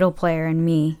a fiddle player and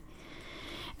me.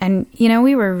 And, you know,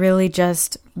 we were really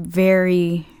just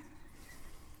very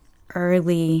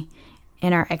early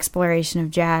in our exploration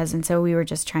of jazz. And so we were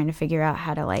just trying to figure out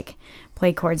how to, like,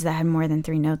 play chords that had more than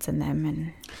 3 notes in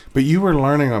them. But you were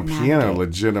learning on piano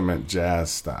legitimate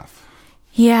jazz stuff.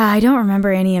 Yeah, I don't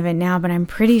remember any of it now, but I'm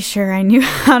pretty sure I knew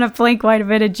how to play quite a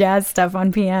bit of jazz stuff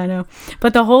on piano.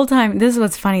 But the whole time, this is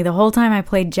what's funny, the whole time I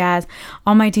played jazz,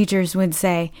 all my teachers would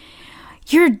say,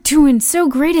 "You're doing so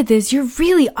great at this. You're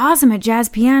really awesome at jazz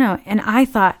piano." And I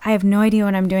thought, I have no idea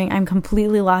what I'm doing. I'm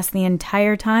completely lost the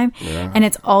entire time, and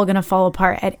it's all going to fall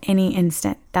apart at any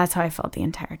instant. That's how I felt the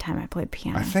entire time I played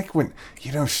piano. I think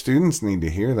students need to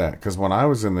hear that, because when I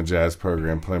was in the jazz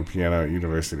program playing piano at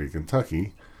University of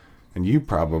Kentucky, and you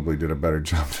probably did a better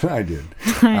job than I did.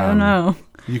 I don't know.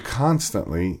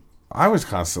 I was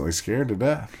constantly scared to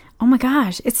death. Oh my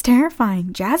gosh, it's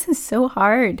terrifying. Jazz is so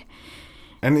hard.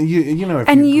 And if you grow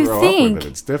up with it,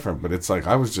 it's different. But it's like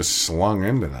I was just slung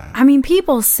into that. I mean,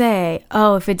 people say,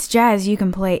 "Oh, if it's jazz, you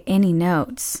can play any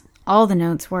notes. All the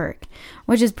notes work,"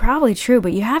 which is probably true.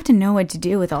 But you have to know what to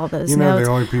do with all those notes.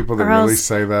 The only people that really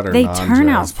say that are they non-jazz turn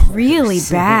out players. really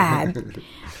bad.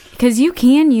 Because you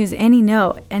can use any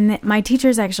note. And my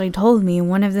teachers actually told me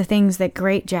one of the things that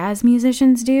great jazz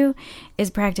musicians do is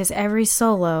practice every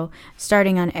solo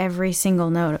starting on every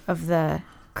single note of the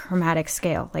chromatic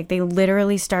scale. Like, they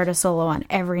literally start a solo on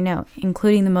every note,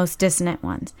 including the most dissonant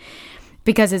ones,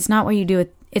 because it's not what you do.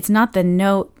 It's not the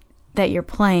note that you're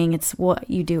playing. It's what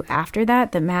you do after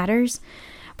that matters.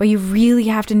 But you really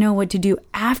have to know what to do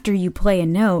after you play a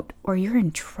note, or you're in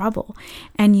trouble.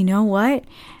 And you know what?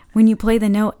 When you play the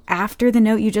note after the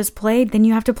note you just played, then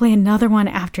you have to play another one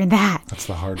after that. That's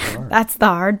the hard part. That's the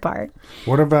hard part.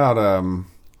 What about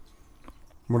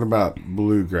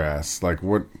bluegrass? Like,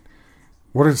 what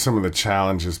are some of the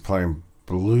challenges playing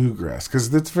bluegrass?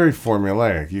 Because it's very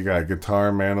formulaic. You got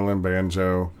guitar, mandolin,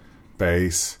 banjo,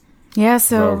 bass,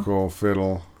 vocal,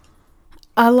 fiddle.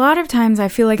 A lot of times I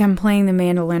feel like I'm playing the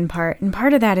mandolin part. And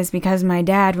part of that is because my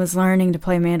dad was learning to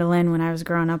play mandolin when I was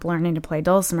growing up, learning to play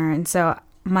dulcimer. And so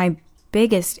my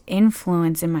biggest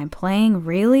influence in my playing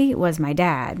really was my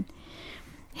dad.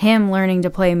 Him learning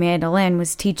to play mandolin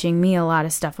was teaching me a lot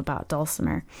of stuff about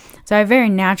dulcimer. So I very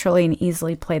naturally and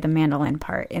easily play the mandolin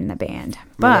part in the band.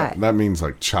 But that means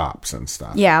like chops and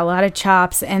stuff. Yeah, a lot of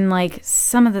chops and like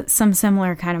some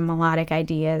similar kind of melodic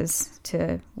ideas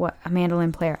to what a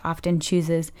mandolin player often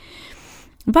chooses.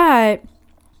 But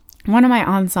one of my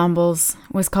ensembles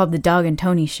was called the Doug and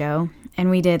Tony Show. And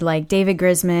we did like David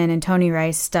Grisman and Tony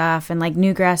Rice stuff and like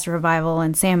Newgrass Revival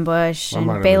and Sam Bush and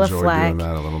Bela Fleck. Doing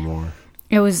that a little more.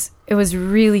 It was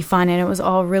really fun, and it was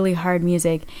all really hard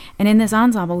music. And in this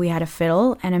ensemble, we had a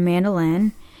fiddle and a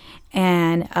mandolin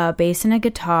and a bass and a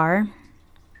guitar.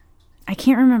 I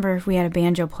can't remember if we had a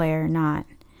banjo player or not.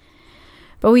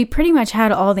 But we pretty much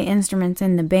had all the instruments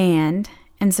in the band.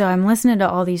 And so I'm listening to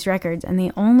all these records, and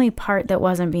the only part that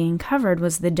wasn't being covered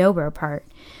was the dobro part.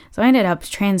 So I ended up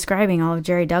transcribing all of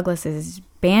Jerry Douglas's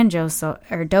banjo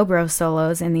or dobro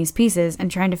solos in these pieces and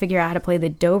trying to figure out how to play the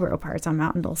dobro parts on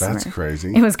Mountain Dulcimer. That's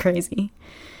crazy. It was crazy.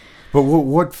 But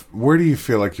where do you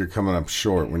feel like you're coming up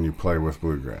short when you play with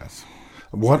bluegrass?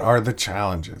 What are the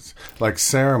challenges? Like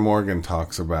Sarah Morgan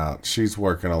talks about, she's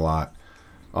working a lot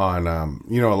on,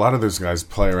 a lot of those guys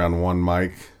play around one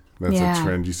mic That's a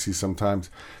trend you see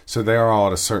sometimes. So they are all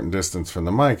at a certain distance from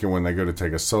the mic, and when they go to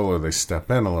take a solo, they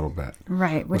step in a little bit.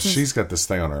 Right. She's got this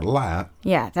thing on her lap.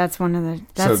 Yeah, that's one of the...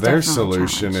 So their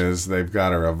solution is they've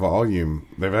got her a volume...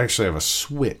 They actually have a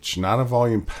switch, not a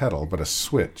volume pedal, but a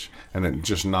switch. And it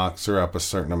just knocks her up a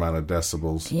certain amount of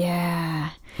decibels.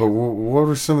 Yeah. But what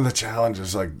are some of the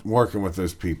challenges, like, working with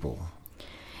those people?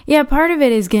 Yeah, part of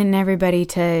it is getting everybody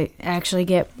to actually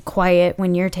get quiet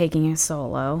when you're taking a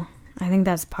solo. I think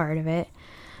that's part of it.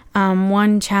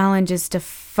 One challenge is to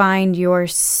find your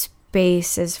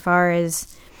space as far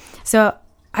as... So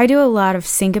I do a lot of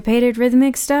syncopated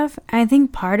rhythmic stuff. I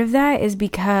think part of that is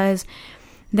because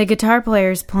the guitar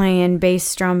player's playing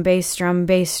bass drum, bass drum,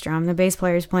 bass drum. The bass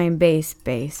player's playing bass,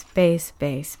 bass, bass,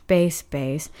 bass, bass,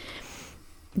 bass.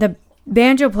 The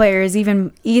banjo player is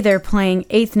either playing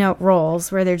eighth note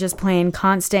rolls, where they're just playing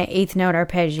constant eighth note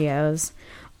arpeggios,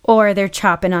 or they're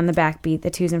chopping on the backbeat,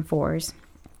 the 2s and 4s.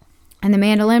 And the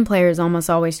mandolin player is almost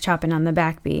always chopping on the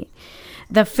backbeat.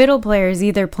 The fiddle player is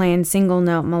either playing single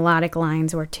note melodic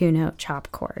lines or 2-note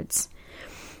chop chords.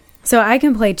 So I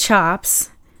can play chops,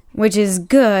 which is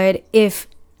good if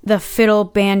the fiddle,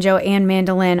 banjo, and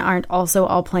mandolin aren't also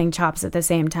all playing chops at the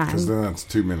same time. Because then that's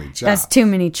too many chops. That's too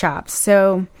many chops.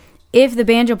 So if the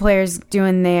banjo player's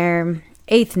doing their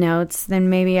eighth notes, then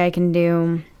maybe I can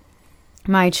do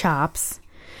my chops.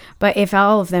 But if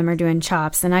all of them are doing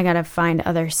chops, then I got to find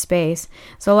other space.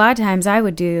 So a lot of times I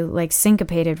would do like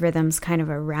syncopated rhythms kind of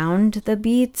around the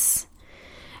beats.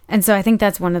 And so I think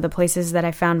that's one of the places that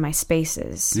I found my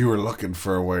spaces. You were looking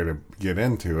for a way to get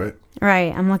into it.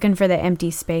 Right. I'm looking for the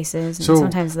empty spaces. And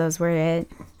sometimes those were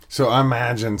it. So I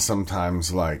imagine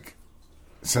sometimes, like,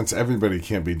 since everybody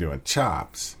can't be doing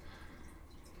chops,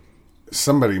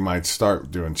 somebody might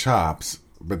start doing chops,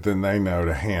 but then they know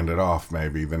to hand it off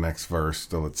maybe the next verse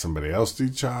to let somebody else do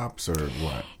chops, or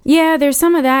what? Yeah, there's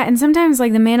some of that. And sometimes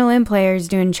like the mandolin player is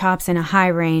doing chops in a high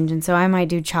range, and so I might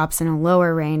do chops in a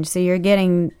lower range. So you're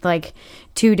getting like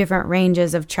two different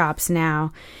ranges of chops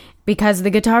now, because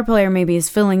the guitar player maybe is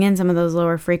filling in some of those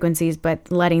lower frequencies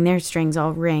but letting their strings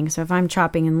all ring. So if I'm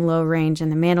chopping in low range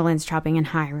and the mandolin's chopping in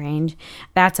high range,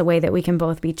 that's a way that we can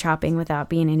both be chopping without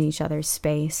being in each other's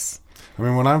space. I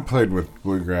mean, when I've played with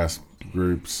bluegrass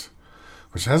groups,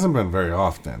 which hasn't been very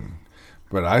often,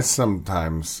 but I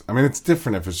sometimes, I mean, it's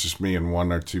different if it's just me and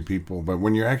one or two people, but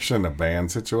when you're actually in a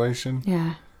band situation,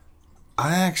 yeah,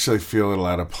 I actually feel a little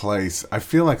out of place. I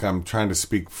feel like I'm trying to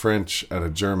speak French at a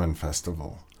German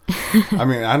festival. I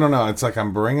mean, I don't know. It's like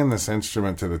I'm bringing this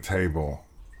instrument to the table,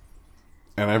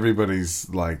 and everybody's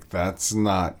like, that's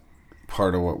not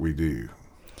part of what we do.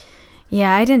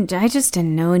 Yeah, I just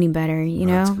didn't know any better, you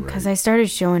know, because I started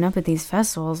showing up at these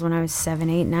festivals when I was 7,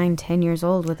 8, 9, 10 years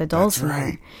old with a dulcimer. That's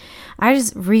right. I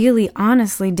just really,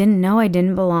 honestly didn't know I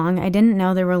didn't belong. I didn't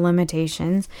know there were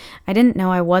limitations. I didn't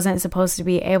know I wasn't supposed to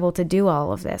be able to do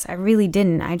all of this. I really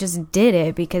didn't. I just did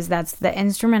it because that's the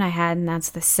instrument I had and that's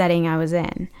the setting I was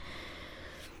in.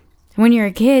 When you're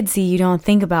a kid, see, you don't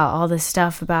think about all this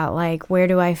stuff about, like, where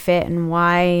do I fit and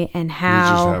why and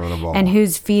how and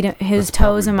whose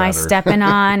toes am I stepping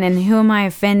on and who am I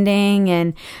offending,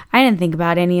 and I didn't think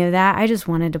about any of that. I just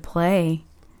wanted to play.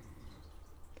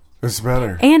 It's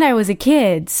better. And I was a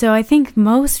kid, so I think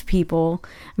most people,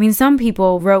 I mean, some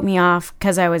people wrote me off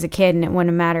because I was a kid and it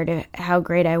wouldn't matter how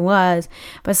great I was,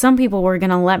 but some people were going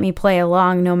to let me play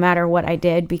along no matter what I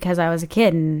did because I was a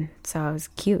kid, and so I was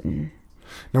cute and...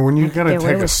 Now, when you got to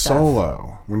take a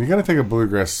solo, when you got to take a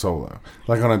bluegrass solo,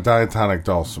 like on a diatonic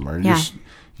dulcimer,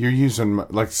 you're using,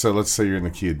 like, so let's say you're in the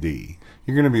key of D.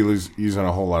 You're going to be using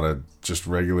a whole lot of just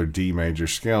regular D major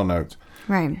scale notes.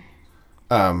 Right.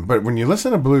 But when you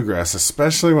listen to bluegrass,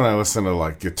 especially when I listen to,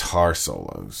 like, guitar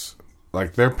solos,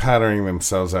 like, they're patterning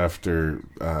themselves after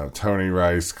Tony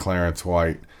Rice, Clarence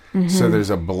White. Mm-hmm. So there's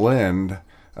a blend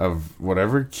of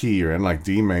whatever key you're in, like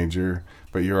D major,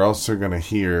 but you're also going to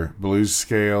hear blues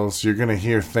scales. You're going to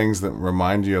hear things that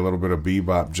remind you a little bit of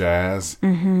bebop jazz.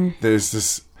 Mm-hmm. There's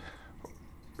this...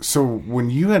 So when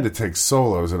you had to take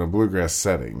solos in a bluegrass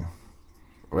setting,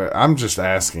 I'm just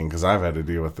asking because I've had to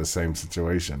deal with the same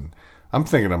situation. I'm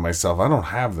thinking to myself, I don't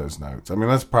have those notes. I mean,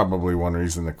 that's probably one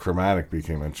reason the chromatic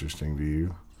became interesting to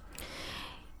you.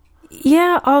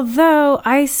 Yeah, although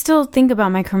I still think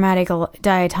about my chromatic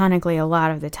diatonically a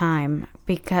lot of the time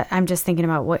because I'm just thinking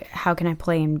about how can I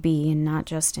play in B and not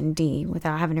just in D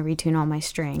without having to retune all my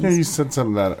strings. Yeah, you said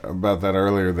something about that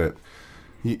earlier, that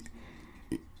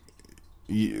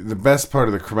the best part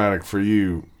of the chromatic for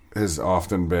you has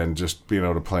often been just being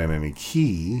able to play in any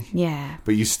key. Yeah.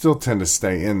 But you still tend to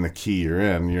stay in the key you're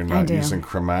in. You're not using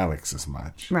chromatics as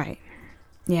much. Right.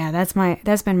 Yeah, that's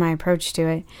been my approach to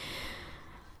it.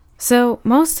 So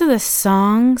most of the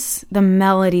songs, the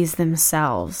melodies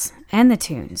themselves, and the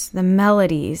tunes, the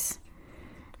melodies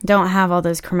don't have all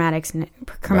those chromatic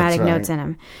notes in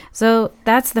them. So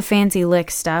that's the fancy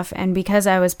lick stuff. And because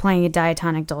I was playing a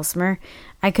diatonic dulcimer,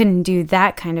 I couldn't do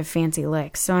that kind of fancy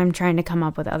licks. So I'm trying to come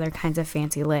up with other kinds of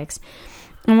fancy licks.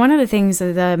 And one of the things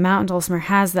that the mountain dulcimer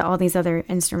has that all these other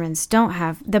instruments don't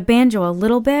have, the banjo a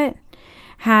little bit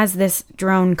has this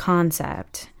drone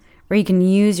concept where you can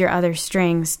use your other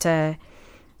strings to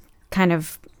kind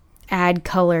of add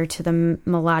color to the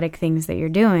melodic things that you're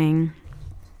doing.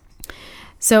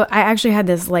 So I actually had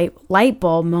this light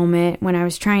bulb moment when I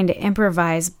was trying to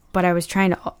improvise, but I was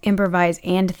trying to improvise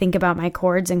and think about my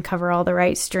chords and cover all the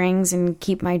right strings and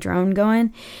keep my drone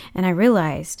going. And I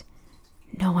realized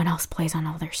no one else plays on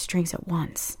all their strings at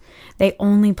once. They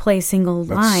only play single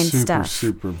line stuff.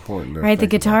 Super important. Right? The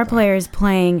guitar player is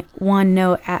playing one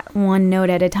note at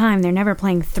a time. They're never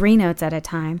playing 3 notes at a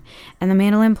time. And the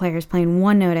mandolin player is playing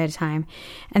 1 note at a time.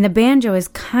 And the banjo is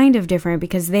kind of different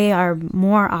because they are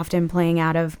more often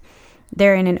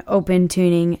they're in an open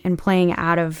tuning and playing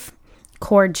out of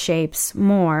chord shapes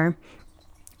more.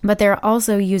 But they're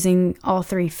also using all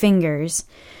 3 fingers.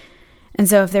 And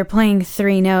so if they're playing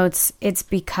 3 notes, it's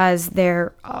because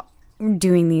they're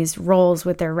doing these rolls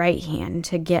with their right hand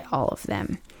to get all of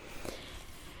them.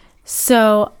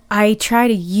 So I try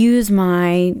to use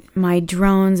my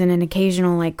drones and an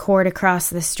occasional chord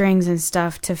across the strings and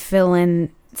stuff to fill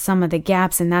in some of the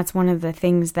gaps, and that's one of the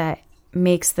things that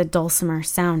makes the dulcimer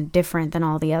sound different than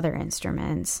all the other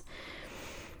instruments.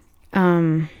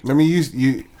 So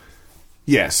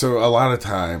a lot of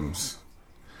times,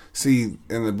 see,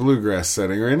 in the bluegrass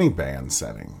setting or any band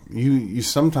setting, you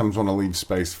sometimes want to leave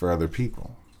space for other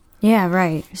people. Yeah,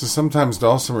 right. So sometimes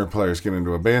dulcimer players get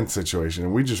into a band situation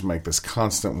and we just make this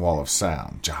constant wall of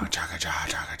sound.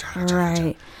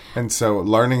 Right. And so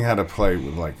learning how to play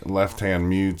with left hand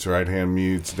mutes, right hand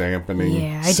mutes,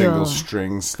 dampening, single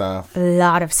string stuff. A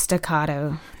lot of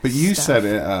staccato. But you said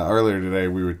earlier today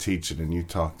we were teaching and you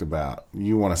talked about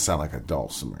you want to sound like a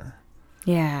dulcimer.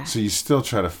 Yeah. So you still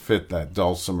try to fit that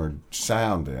dulcimer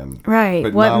sound in. Right.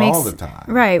 But not all the time.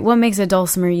 Right. What makes a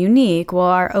dulcimer unique? Well,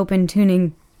 our open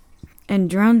tuning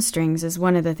and drone strings is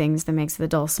one of the things that makes the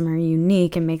dulcimer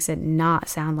unique and makes it not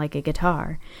sound like a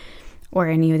guitar or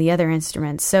any of the other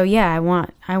instruments. So yeah,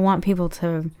 I want people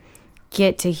to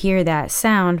get to hear that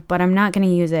sound, but I'm not going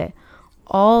to use it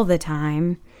all the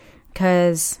time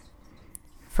because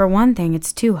for one thing,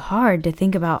 it's too hard to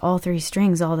think about all 3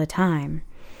 strings all the time.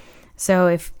 So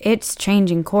if it's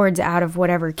changing chords out of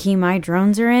whatever key my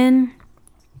drones are in,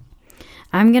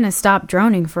 I'm going to stop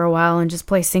droning for a while and just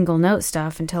play single note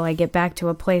stuff until I get back to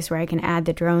a place where I can add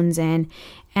the drones in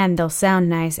and they'll sound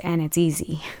nice and it's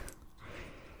easy.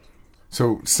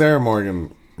 So Sarah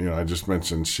Morgan, I just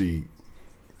mentioned she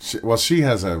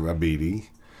has a Beatty.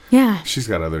 Yeah. She's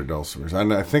got other dulcimers.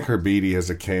 I think her Beatty has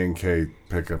a K&K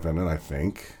pickup in it, I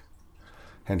think.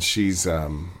 And she's...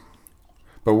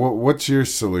 But what's your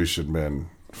solution been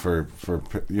for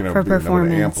being able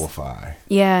to amplify?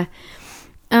 Yeah.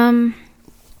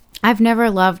 I've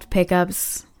never loved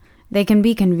pickups. They can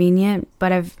be convenient,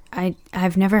 but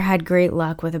I've never had great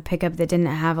luck with a pickup that didn't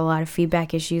have a lot of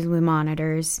feedback issues with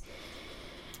monitors.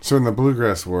 So in the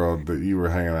bluegrass world that you were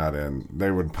hanging out in,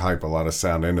 they would pipe a lot of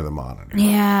sound into the monitor.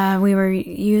 Yeah, we were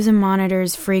using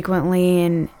monitors frequently,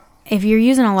 and if you're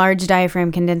using a large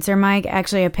diaphragm condenser mic,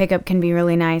 actually a pickup can be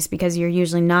really nice because you're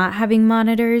usually not having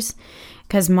monitors,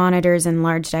 because monitors and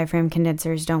large diaphragm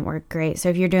condensers don't work great. So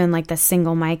if you're doing the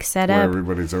single mic setup, where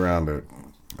everybody's around it,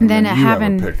 then you have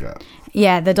a pickup.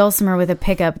 Yeah, the dulcimer with a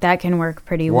pickup, that can work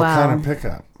pretty well. What kind of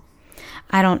pickup?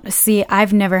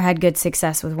 I've never had good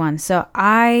success with one. So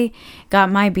I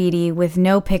got my Beatty with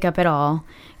no pickup at all,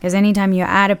 because anytime you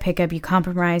add a pickup, you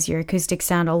compromise your acoustic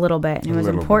sound a little bit. And it was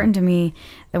important to me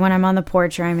that when I'm on the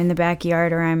porch or I'm in the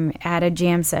backyard or I'm at a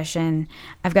jam session,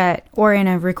 or in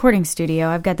a recording studio,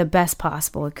 I've got the best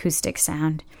possible acoustic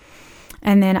sound.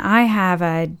 And then I have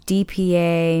a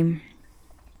DPA,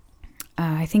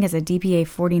 I think it's a DPA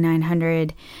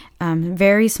 4900,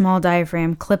 very small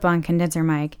diaphragm clip-on condenser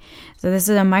mic. So this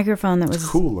is a microphone that was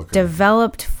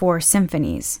developed for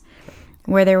symphonies,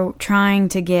 where they're trying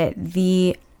to get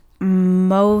the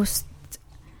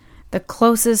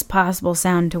closest possible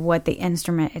sound to what the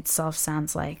instrument itself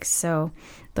sounds like. So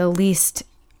the least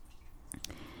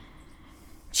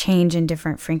change in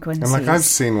different frequencies. And I've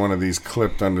seen one of these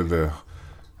clipped under the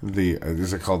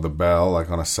is it called the bell,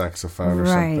 on a saxophone or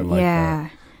something like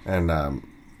that? And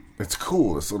it's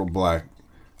cool, this little black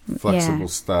flexible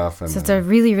stuff. And so it's a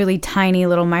really, really tiny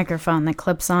little microphone that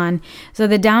clips on. So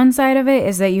the downside of it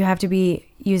is that you have to be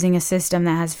using a system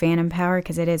that has phantom power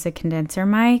because it is a condenser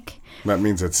mic. That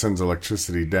means it sends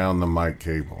electricity down the mic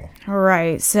cable.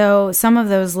 Right. So some of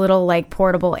those little like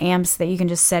portable amps that you can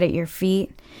just set at your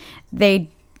feet, they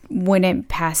wouldn't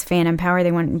pass phantom power.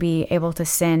 They wouldn't be able to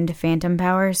send phantom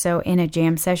power. So in a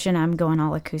jam session, I'm going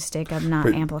all acoustic. I'm not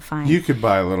amplifying. You could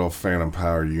buy a little phantom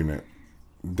power unit.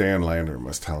 Dan Lander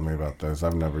was telling me about those.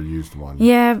 I've never used one.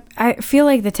 Yeah, I feel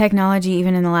like the technology,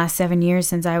 even in the last 7 years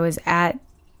since I was at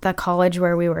the college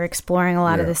where we were exploring a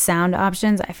lot of the sound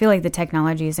options, I feel like the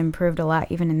technology has improved a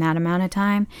lot even in that amount of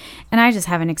time. And I just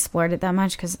haven't explored it that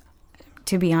much because,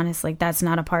 to be honest, like that's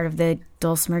not a part of the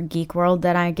Dulcimer geek world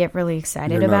that I get really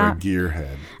excited about. You're not a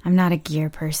gearhead. I'm not a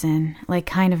gear person. Like,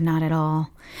 kind of not at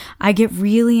all. I get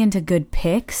really into good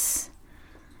picks.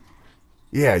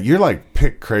 Yeah, you're like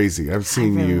pick crazy. I've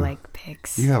seen I really you. like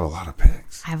picks. You have a lot of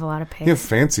picks. I have a lot of picks. You have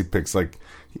fancy picks. Like,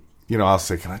 I'll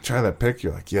say, can I try that pick?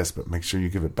 You're like, yes, but make sure you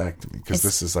give it back to me because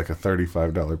this is like a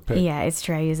 $35 pick. Yeah, it's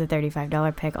true. I use a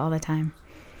 $35 pick all the time.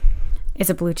 It's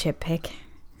a blue chip pick.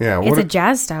 Yeah, it's a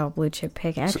jazz style blue chip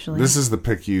pick, actually. So this is the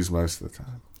pick you use most of the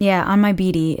time. Yeah, on my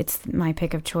BD, it's my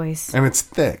pick of choice. And it's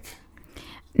thick.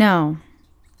 No,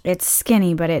 it's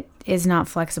skinny, but it is not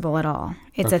flexible at all.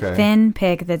 It's a thin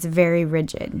pick that's very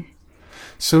rigid.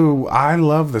 So I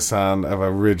love the sound of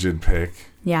a rigid pick.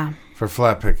 Yeah. For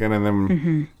flat picking, and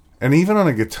then and even on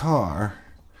a guitar.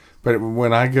 But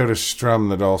when I go to strum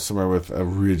the dulcimer with a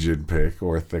rigid pick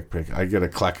or a thick pick, I get a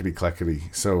clackety clackety.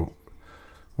 So,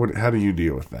 how do you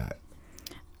deal with that?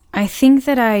 I think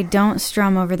that I don't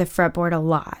strum over the fretboard a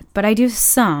lot, but I do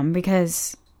some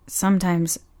because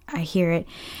sometimes I hear it.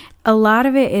 A lot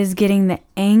of it is getting the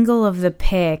angle of the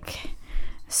pick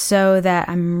so that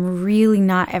I'm really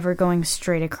not ever going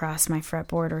straight across my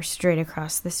fretboard or straight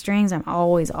across the strings. I'm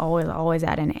always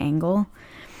at an angle.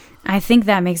 I think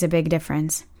that makes a big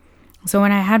difference. So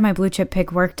when I had my blue chip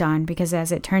pick worked on, because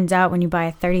as it turns out, when you buy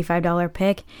a $35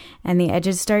 pick and the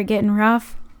edges start getting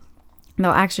rough,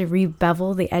 they'll actually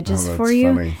re-bevel the edges for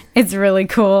you. Funny. It's really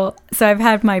cool. So I've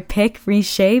had my pick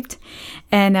reshaped,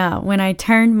 and when I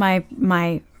turned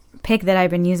my pick that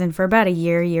I've been using for about a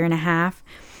year and a half,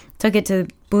 took it to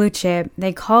Blue Chip,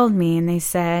 they called me and they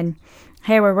said,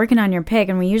 hey, we're working on your pick,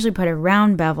 and we usually put a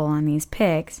round bevel on these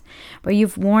picks, but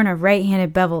you've worn a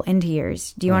right-handed bevel into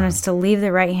yours. Do you want us to leave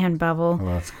the right-hand bevel? Oh,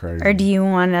 that's crazy. Or do you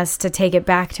want us to take it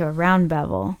back to a round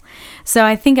bevel? So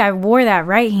I think I wore that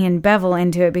right-hand bevel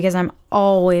into it because I'm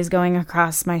always going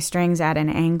across my strings at an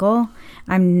angle.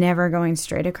 I'm never going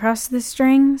straight across the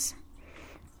strings.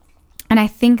 And I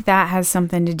think that has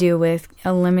something to do with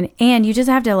eliminating, and you just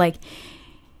have to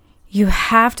you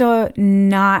have to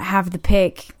not have the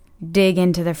pick dig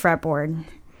into the fretboard.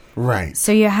 Right.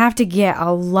 So you have to get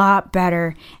a lot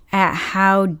better at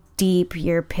how deep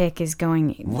your pick is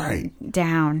going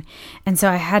down. And so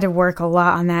I had to work a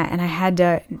lot on that, and I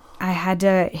had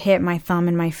to hit my thumb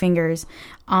and my fingers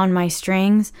on my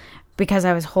strings because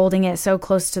I was holding it so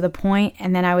close to the point,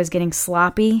 and then I was getting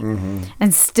sloppy. Mm-hmm.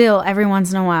 And still, every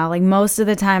once in a while, most of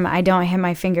the time, I don't hit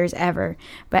my fingers ever.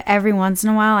 But every once in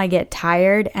a while, I get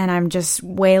tired, and I'm just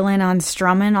wailing on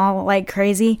strumming all like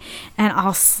crazy, and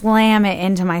I'll slam it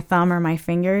into my thumb or my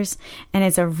fingers. And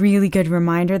it's a really good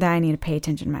reminder that I need to pay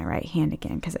attention to my right hand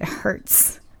again because it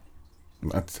hurts.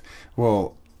 I've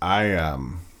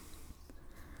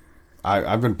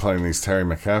been playing these Terry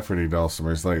McCafferty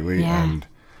dulcimers lately, yeah. And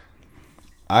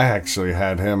I actually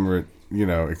had him,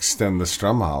 extend the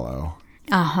strum hollow.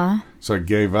 Uh-huh. So I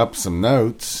gave up some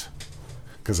notes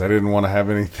because I didn't want to have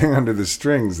anything under the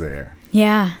strings there.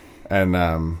 Yeah. And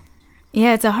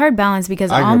yeah, it's a hard balance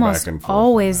because almost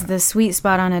always the sweet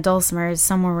spot on a dulcimer is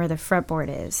somewhere where the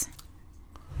fretboard is.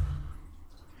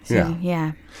 So,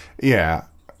 yeah. Yeah.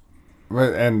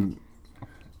 But and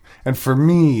for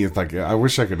me, it's like I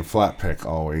wish I could flat pick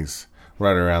always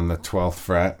right around the 12th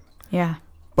fret. Yeah.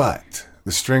 But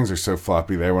the strings are so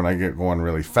floppy there when I get going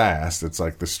really fast, it's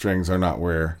like the strings are not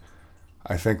where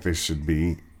I think they should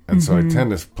be. And so I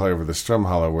tend to play over the strum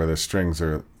hollow where the strings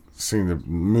seem to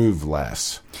move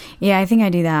less. Yeah, I think I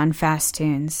do that on fast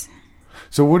tunes.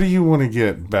 So what do you want to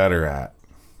get better at?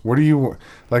 What do you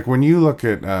like when you look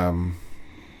at the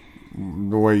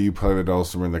way you play the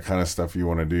dulcimer and the kind of stuff you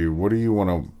want to do? What do you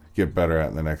want to get better at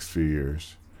in the next few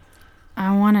years?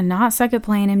 I want to not suck at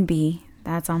playing in B.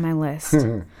 That's on my list.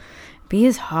 B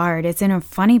is hard. It's in a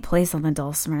funny place on the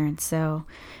dulcimer, and so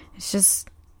it's just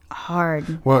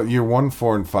hard. Well, you're 1,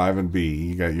 4, and 5 in B.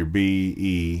 You got your B,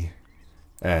 E,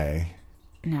 A.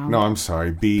 No, I'm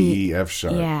sorry. B, E, F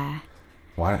sharp. Yeah.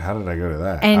 Why? How did I go to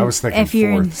that? And I was thinking if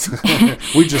you're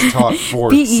fourths. We just taught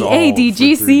fourths.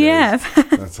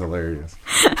 BEADGCF. That's hilarious.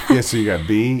 Yeah, so you got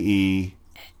B, E,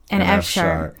 and F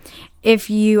sharp. If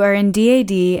you are in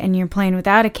DAD and you're playing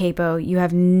without a capo, you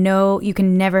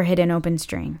can never hit an open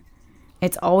string.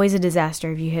 It's always a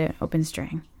disaster if you hit an open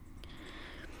string.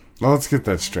 Well, let's get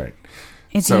that straight.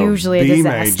 It's usually a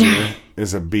disaster. B major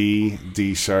is a B,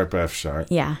 D sharp, F sharp.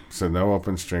 Yeah. So no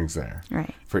open strings there.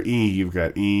 Right. For E, you've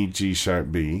got E, G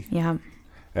sharp, B. Yeah.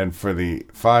 And for the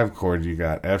 5 chord, you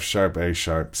got F sharp, A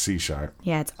sharp, C sharp.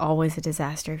 Yeah, it's always a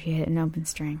disaster if you hit an open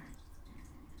string.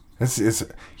 It's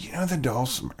the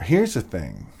dulcimer. Here's the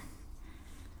thing.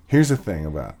 Here's the thing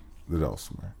about the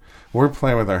dulcimer. We're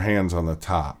playing with our hands on the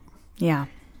top. Yeah.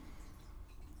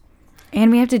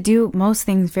 And we have to do most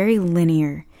things very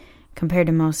linear compared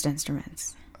to most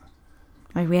instruments.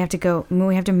 Like we have to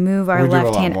move our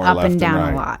left hand up and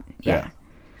down a lot. Yeah.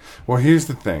 Well, here's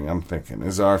the thing I'm thinking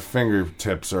is our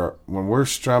fingertips are, when we're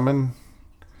strumming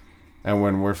and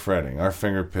when we're fretting, our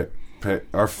fingertips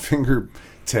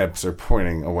are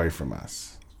pointing away from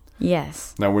us.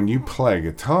 Yes. Now, when you play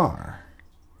guitar,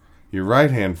 your right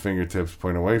hand fingertips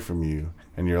point away from you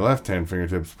and your left hand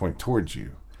fingertips point towards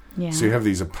you. Yeah. So you have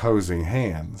these opposing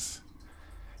hands.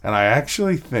 And I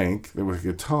actually think that with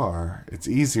guitar, it's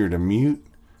easier to mute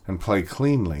and play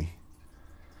cleanly.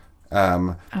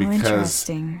 Because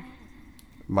interesting.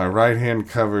 My right hand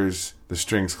covers the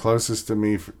strings closest to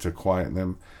me to quieten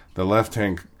them. The left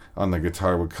hand on the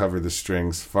guitar would cover the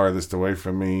strings farthest away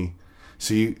from me.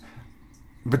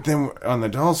 But then on the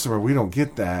dulcimer, we don't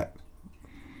get that.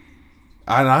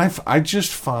 And I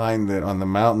just find that on the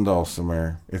mountain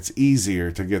dulcimer, it's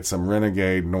easier to get some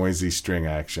renegade, noisy string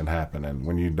action happening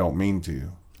when you don't mean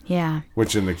to. Yeah.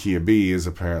 Which in the key of B is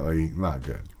apparently not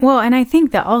good. Well, and I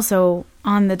think that also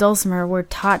on the dulcimer, we're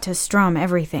taught to strum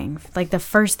everything. Like the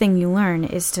first thing you learn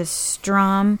is to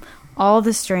strum all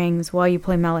the strings while you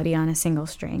play melody on a single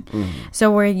string. Mm-hmm.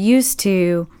 So we're used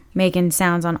to making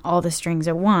sounds on all the strings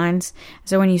at once.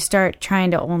 So when you start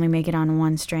trying to only make it on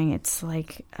one string, it's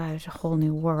like a whole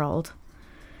new world.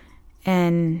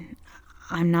 And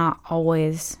I'm not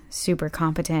always super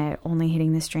competent at only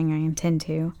hitting the string I intend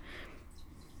to.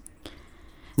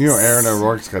 You know, Aaron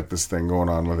O'Rourke's got this thing going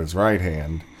on with his right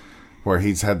hand where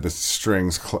he's had the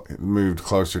strings moved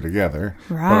closer together.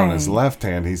 Right. But on his left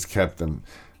hand, he's kept them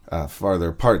farther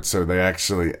apart, so they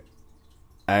actually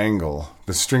angle.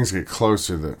 The strings get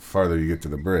closer the farther you get to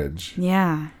the bridge.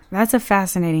 Yeah, that's a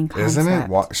fascinating concept. Isn't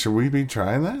it? Should we be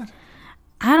trying that?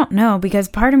 I don't know, because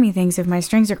part of me thinks if my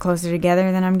strings are closer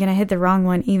together, then I'm going to hit the wrong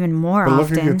one even more often. But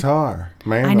look at guitar.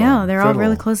 I know, they're all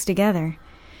really close together.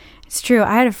 It's true.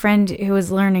 I had a friend who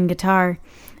was learning guitar,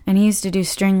 and he used to do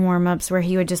string warm-ups where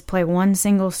he would just play one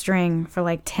single string for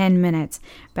like 10 minutes,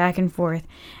 back and forth.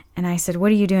 And I said,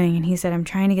 "What are you doing?" And he said, "I'm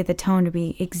trying to get the tone to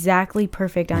be exactly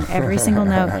perfect on every single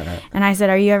note." And I said,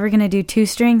 "Are you ever going to do 2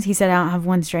 strings?" He said, "I don't have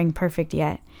 1 string perfect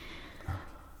yet."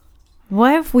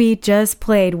 What if we just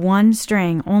played one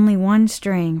string, only one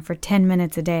string, for 10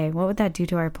 minutes a day? What would that do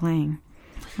to our playing?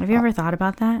 Have you ever thought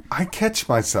about that? I catch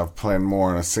myself playing more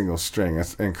on a single string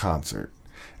in concert,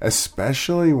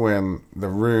 especially when the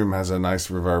room has a nice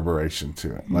reverberation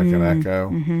to it, like an echo.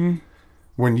 Mm-hmm.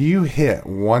 When you hit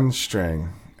one string,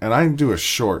 and I do a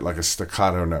short, like a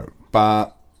staccato note,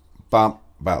 bop, bop,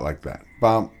 about like that,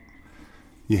 bop.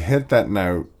 You hit that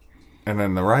note, and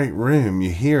in the right room,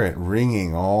 you hear it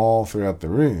ringing all throughout the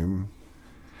room.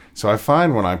 So I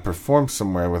find when I perform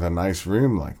somewhere with a nice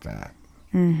room like that,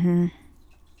 mm-hmm.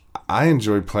 I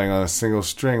enjoy playing on a single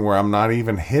string where I'm not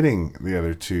even hitting the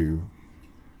other 2.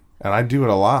 And I do it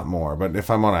a lot more. But if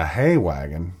I'm on a hay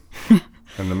wagon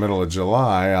in the middle of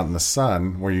July out in the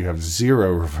sun where you have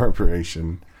 0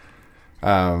 reverberation,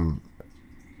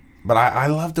 but I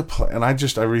love to play. And I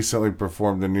recently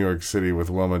performed in New York City with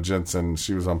Wilma Jensen.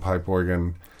 She was on pipe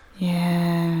organ.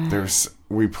 Yeah.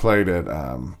 We played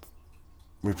in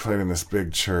this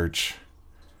big church,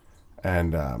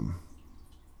 and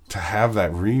to have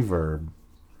that reverb,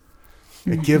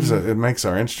 it makes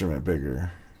our instrument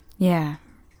bigger. Yeah,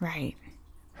 right.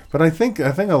 But I think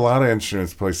a lot of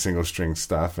instruments play single string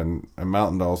stuff, and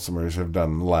mountain dulcimers have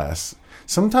done less.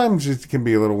 Sometimes it can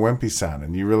be a little wimpy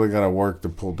sounding. You really got to work to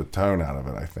pull the tone out of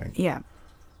it, I think. Yeah.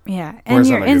 And whereas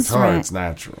your on a guitar, it's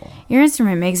natural. Your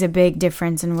instrument makes a big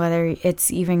difference in whether it's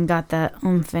even got the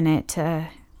oomph in it to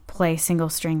play single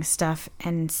string stuff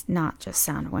and not just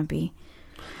sound wimpy.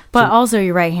 But also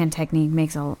your right hand technique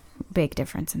makes a big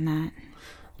difference in that.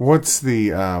 What's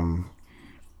the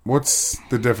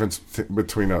difference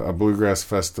between a bluegrass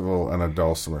festival and a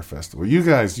dulcimer festival? You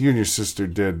and your sister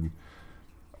did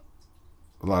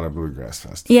a lot of bluegrass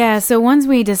festivals. Yeah, so once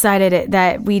we decided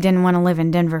that we didn't want to live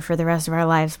in Denver for the rest of our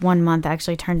lives, 1 month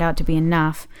actually turned out to be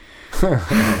enough.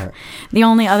 The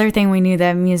only other thing we knew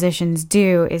that musicians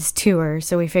do is tour,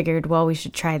 so we figured, well, we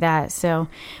should try that. So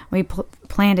we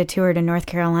planned a tour to North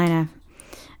Carolina.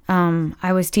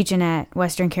 I was teaching at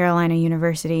Western Carolina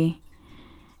University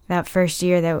that first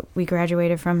year that we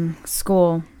graduated from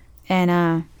school.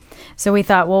 And so we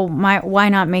thought, well, why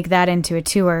not make that into a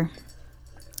tour?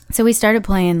 So we started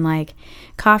playing like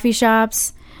coffee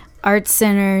shops, art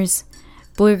centers,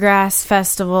 bluegrass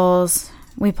festivals.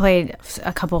 We played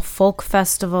a couple folk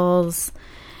festivals,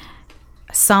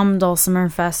 some dulcimer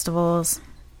festivals.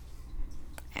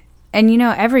 And, you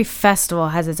know, every festival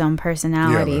has its own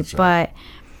personality, Yeah, that's right. but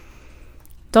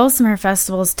dulcimer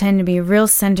festivals tend to be real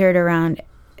centered around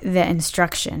the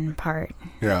instruction part.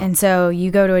 Yeah. And so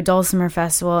you go to a dulcimer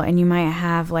festival and you might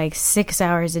have like 6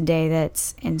 hours a day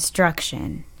that's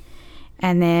instruction,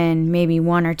 and then maybe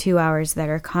 1 or 2 hours that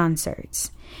are concerts.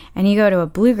 And you go to a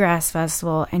bluegrass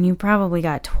festival and you probably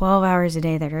got 12 hours a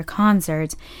day that are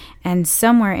concerts, and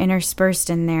somewhere interspersed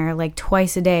in there, like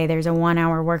twice a day, there's a 1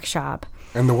 hour workshop.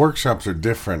 And the workshops are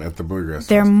different at the bluegrass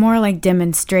They're festival. more like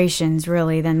demonstrations,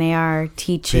 really, than they are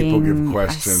teaching People give a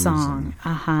questions song.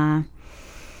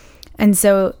 And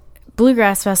so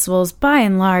bluegrass festivals, by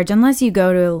and large, unless you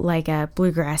go to like a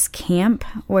bluegrass camp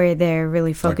where they're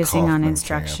really focusing on Kaufman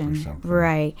instruction, Camp or something.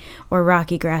 right, or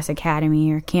Rocky Grass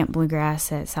Academy or Camp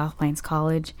Bluegrass at South Plains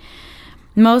College,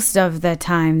 most of the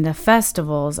time the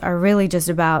festivals are really just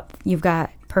about, you've got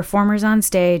performers on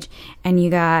stage and you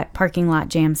got parking lot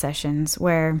jam sessions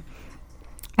where,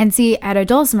 and see, at a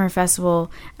dulcimer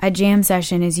festival, a jam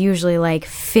session is usually like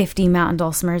 50 mountain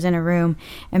dulcimers in a room,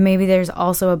 and maybe there's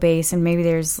also a bass, and maybe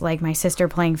there's like my sister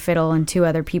playing fiddle and 2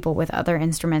 other people with other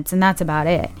instruments, and that's about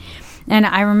it. And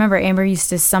I remember Amber used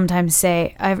to sometimes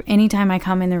say, anytime I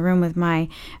come in the room with my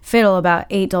fiddle, about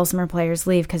 8 dulcimer players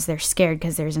leave because they're scared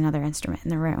because there's another instrument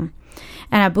in the room.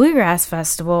 And at bluegrass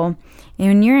festival,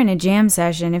 when you're in a jam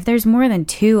session, if there's more than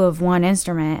 2 of one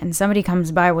instrument and somebody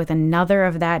comes by with another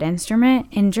of that instrument,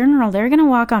 in general, they're going to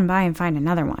walk on by and find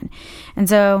another one. And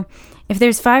so if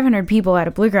there's 500 people at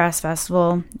a bluegrass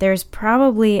festival, there's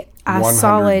probably a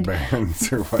solid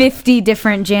bands or what. 50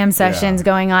 different jam sessions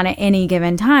going on at any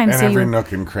given time. And so every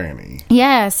nook and cranny.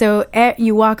 yeah, so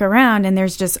you walk around and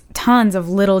there's just tons of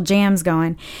little jams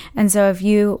going. And so if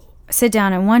you sit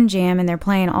down in one jam and they're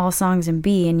playing all songs in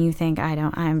B and you think, I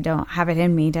don't have it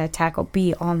in me to tackle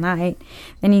B all night,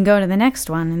 then you go to the next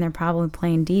one and they're probably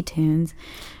playing D tunes.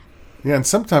 Yeah, and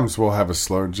sometimes we'll have a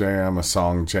slow jam, a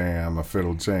song jam, a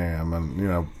fiddle jam,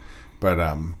 and but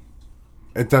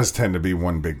it does tend to be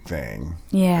one big thing.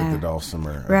 Yeah, at the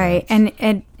dulcimer, right?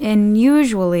 events. And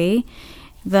usually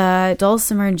the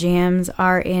dulcimer jams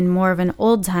are in more of an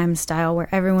old time style where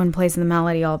everyone plays the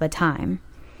melody all the time.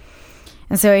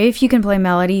 And so if you can play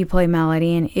melody, you play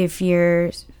melody. And if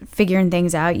you're figuring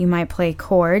things out, you might play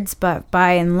chords. But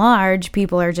by and large,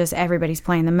 everybody's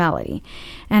playing the melody.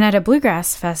 And at a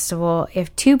bluegrass festival,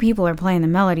 if 2 people are playing the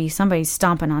melody, somebody's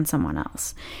stomping on someone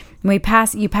else. You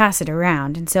pass it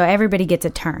around. And so everybody gets a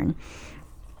turn.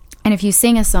 And if you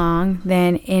sing a song,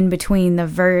 then in between the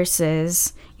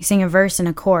verses, you sing a verse and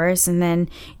a chorus, and then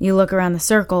you look around the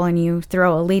circle and you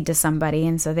throw a lead to somebody,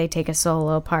 and so they take a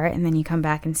solo part, and then you come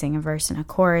back and sing a verse and a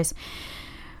chorus.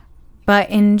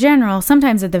 But in general,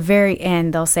 sometimes at the very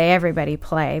end, they'll say everybody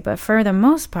play, but for the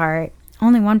most part,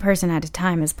 only one person at a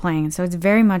time is playing. So it's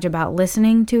very much about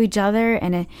listening to each other,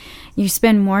 and you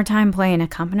spend more time playing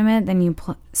accompaniment than you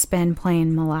spend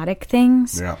playing melodic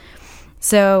things. Yeah.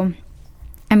 So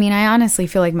I mean, I honestly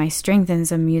feel like my strength as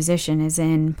a musician is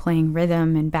in playing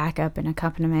rhythm and backup and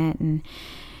accompaniment. And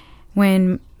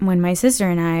when my sister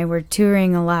and I were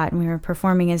touring a lot and we were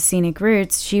performing as Scenic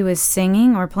Roots, she was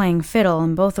singing or playing fiddle,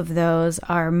 and both of those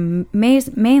are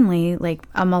mainly like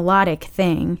a melodic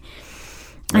thing.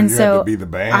 And you so had to be the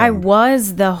band. I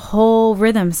was the whole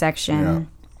rhythm section,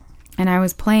 and I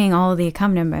was playing all of the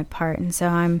accompaniment part. And so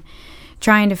I'm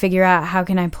trying to figure out how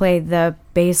can I play the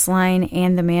bass line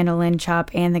and the mandolin chop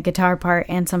and the guitar part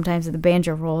and sometimes the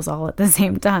banjo rolls all at the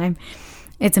same time.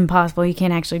 It's impossible. You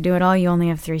can't actually do it all. You only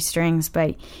have 3 strings,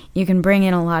 but you can bring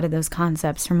in a lot of those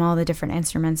concepts from all the different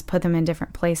instruments, put them in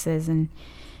different places, and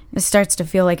it starts to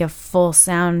feel like a full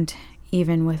sound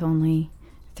even with only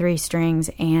 3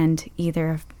 strings and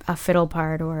either a fiddle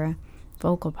part or a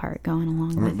vocal part going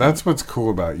along with that's what's cool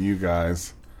about you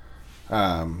guys.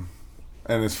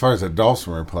 And as far as a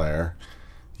dulcimer player,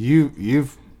 you've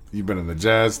been in the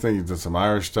jazz thing, you've done some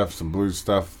Irish stuff, some blues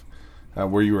stuff,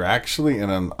 where you were actually in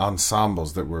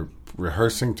ensembles that were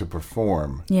rehearsing to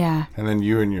perform. Yeah. And then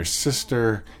you and your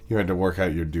sister, you had to work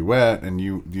out your duet, and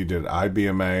you did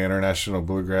IBMA, International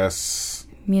Bluegrass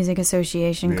Music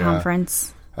Association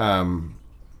Conference.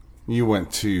 You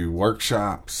went to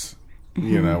workshops,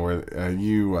 you know, where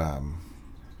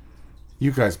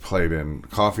you guys played in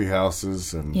coffee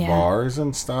houses and bars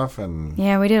and stuff. And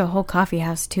yeah, we did a whole coffee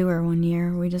house tour one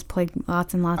year. We just played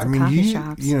lots and lots of coffee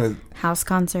shops. You know, house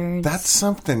concerts. That's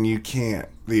something you can't,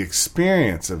 the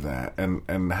experience of that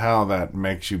and how that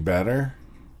makes you better,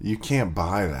 you can't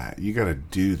buy that. You got to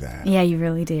do that. Yeah, you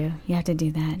really do. You have to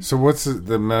do that. So what's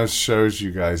the most shows you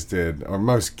guys did, or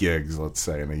most gigs, let's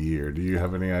say, in a year? Do you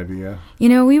have any idea? You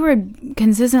know, we would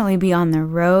consistently be on the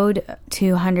road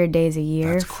 200 days a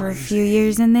year for a few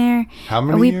years in there. How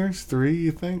many years? 3,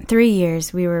 you think? 3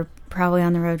 years. We were probably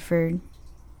on the road for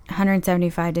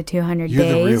 175 to 200 You're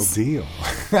days. the real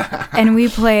deal. And we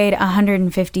played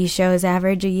 150 shows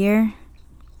average a year.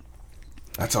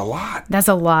 That's a lot. That's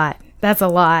a lot.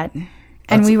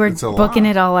 And we were booking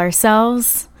it all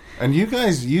ourselves. And you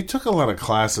guys, you took a lot of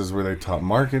classes where they taught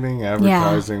marketing,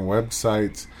 advertising,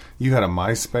 websites. You had a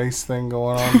MySpace thing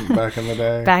going on back in the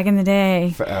day. Back in the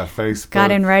day. Facebook. Got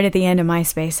in right at the end of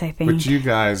MySpace, I think. But you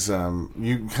guys,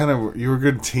 you were a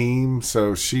good team,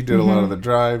 so she did a lot of the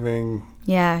driving.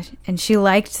 Yeah, and she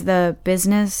liked the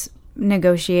business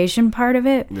negotiation part of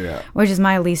it, which is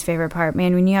my least favorite part.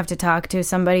 Man, when you have to talk to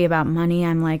somebody about money,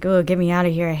 I'm like, oh, get me out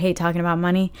of here. I hate talking about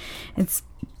money.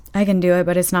 I can do it,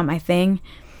 but it's not my thing.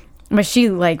 But she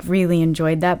like really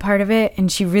enjoyed that part of it,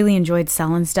 and she really enjoyed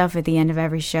selling stuff at the end of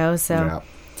every show. So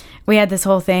we had this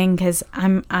whole thing because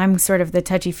I'm sort of the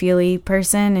touchy-feely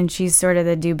person, and she's sort of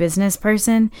the do business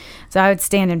person. So I would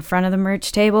stand in front of the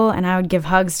merch table, and I would give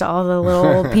hugs to all the little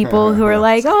old people who were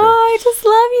like, oh, I just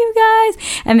love you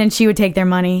guys. And then she would take their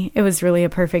money. It was really a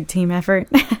perfect team effort.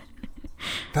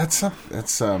 That's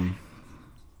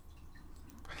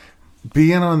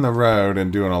being on the road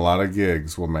and doing a lot of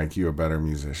gigs will make you a better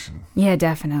musician. Yeah,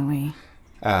 definitely.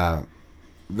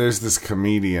 There's this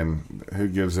comedian who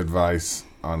gives advice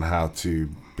on how to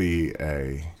be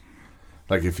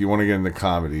like if you want to get into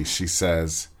comedy, she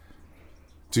says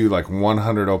do like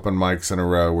 100 open mics in a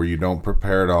row where you don't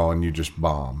prepare at all and you just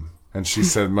bomb. And she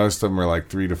said most of them are like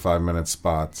 3 to 5 minute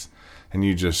spots, and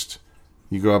you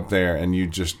go up there and you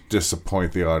just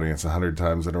disappoint the audience 100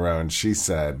 times in a row. And she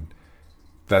said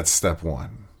that's step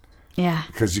 1. Yeah,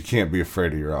 because you can't be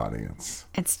afraid of your audience.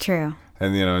 It's true.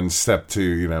 And and step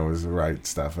 2 was the right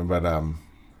stuff. But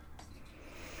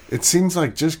it seems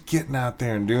like just getting out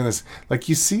there and doing this, like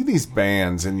you see these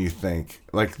bands and you think,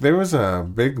 like there was a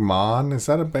Big Mon. Is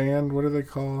that a band? What are they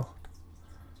called?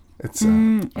 It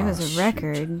was a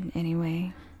record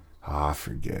anyway. I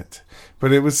forget.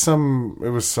 But it was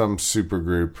some super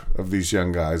group of these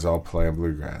young guys all playing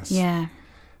bluegrass. Yeah.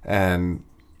 And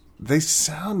they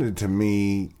sounded to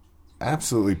me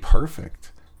absolutely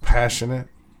perfect. Passionate,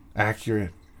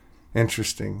 accurate,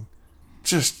 interesting.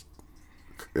 Just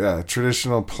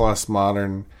traditional plus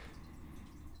modern,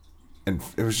 and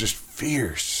it was just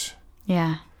fierce.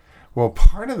 Yeah. Well,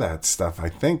 part of that stuff I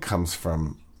think comes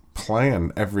from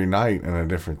playing every night in a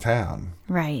different town,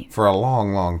 right, for a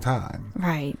long, long time.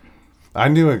 Right. I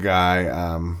knew a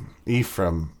guy,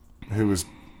 Ephraim, who was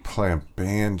playing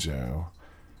banjo,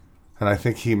 and I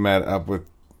think he met up with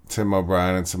Tim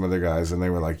O'Brien and some other guys, and they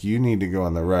were like, "You need to go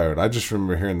on the road." I just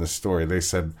remember hearing the story. They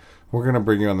said, "We're going to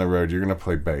bring you on the road. You're going to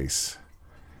play bass."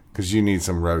 Because you need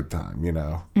some road time,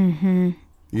 Mm-hmm.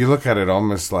 You look at it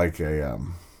almost like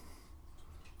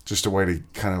just a way to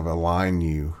kind of align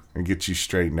you and get you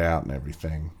straightened out and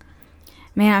everything.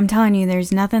 Man, I'm telling you,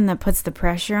 there's nothing that puts the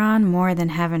pressure on more than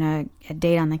having a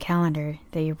date on the calendar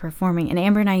that you're performing. And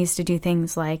Amber and I used to do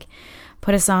things like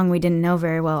put a song we didn't know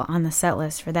very well on the set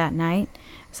list for that night.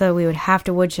 So we would have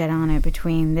to woodshed on it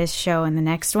between this show and the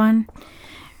next one.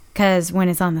 Because when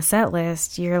it's on the set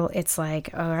list, it's like,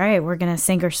 all right, we're going to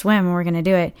sink or swim, and we're going to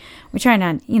do it. We try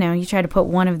not, you try to put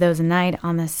one of those a night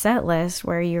on the set list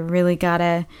where you really got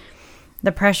to,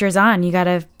 the pressure's on. You got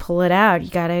to pull it out. You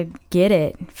got to get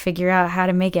it, figure out how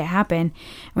to make it happen.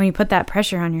 When you put that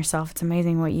pressure on yourself, it's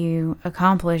amazing what you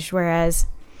accomplish. Whereas,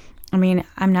 I'm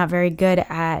not very good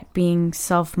at being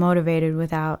self-motivated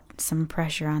without some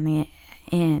pressure on the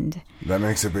end. That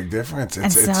makes a big difference.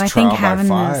 It's trial by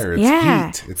fire.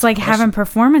 It's heat. It's like having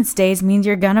performance days means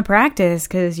you're gonna practice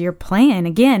because you're playing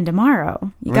again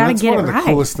tomorrow. You gotta get it right. That's one of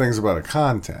the coolest things about a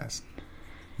contest.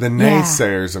 The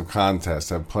naysayers of contests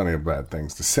have plenty of bad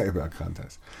things to say about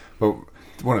contests, but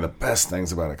one of the best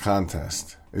things about a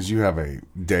contest is you have a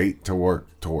date to work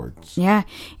towards. Yeah.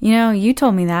 You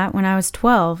told me that when I was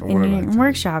 12 What in did I your tell you?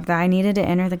 workshop that I needed to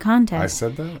enter the contest. I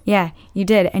said that? Yeah, you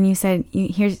did. And you said,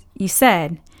 you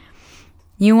said,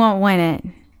 you won't win it.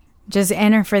 Just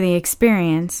enter for the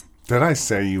experience. Did I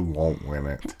say you won't win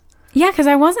it? Yeah, because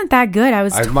I wasn't that good. I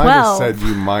was I 12. might have said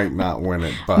you might not win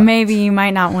it, but... Maybe you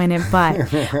might not win it, but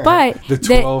the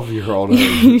 12-year-old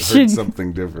heard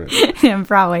something different. Yeah,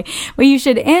 probably. Well, you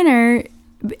should enter,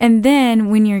 and then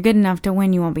when you're good enough to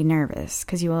win, you won't be nervous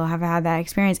because you will have had that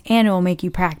experience, and it will make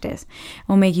you practice. It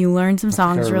will make you learn some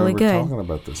songs really good. Talking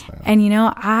about this now. And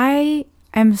I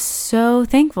am so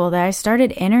thankful that I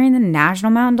started entering the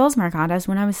National Mountain Dulcimer Contest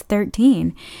when I was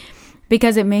 13.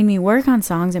 Because it made me work on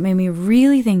songs. It made me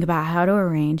really think about how to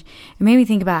arrange. It made me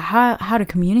think about how to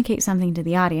communicate something to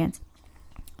the audience.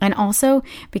 And also,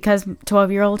 because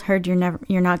 12-year-old heard you're not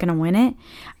going to win it,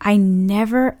 I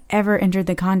never, ever entered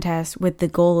the contest with the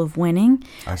goal of winning.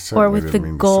 Or with the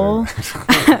goal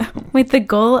with the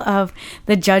goal of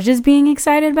the judges being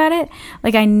excited about it.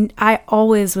 Like, I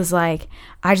always was like,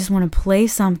 I just want to play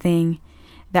something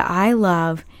that I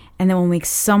love and that will make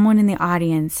someone in the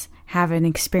audience have an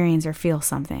experience or feel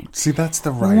something. See, that's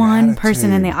the right One attitude.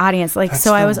 person in the audience. Like, That's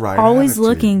so I the was right always attitude.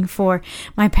 looking for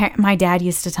my dad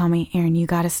used to tell me, Aaron, you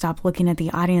got to stop looking at the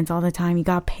audience all the time. You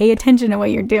got to pay attention to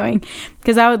what you're doing.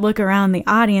 Because I would look around the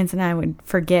audience and I would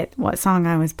forget what song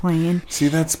I was playing. See,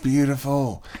 that's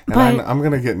beautiful. And But- I'm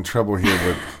going to get in trouble here,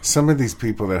 but some of these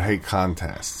people that hate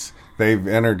contests, they've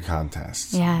entered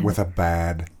contests Yeah. with a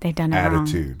bad They've done it wrong.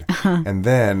 attitude. And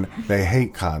then they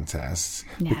hate contests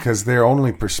Yeah. because their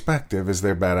only perspective is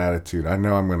their bad attitude. I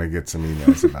know I'm going to get some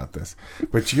emails about this.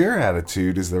 But your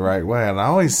attitude is the right way. And I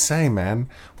always say, man,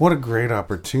 what a great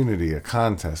opportunity, a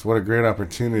contest. What a great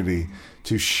opportunity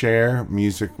to share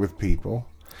music with people.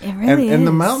 It really is. And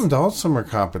the Mountain Dulcimer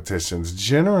competitions,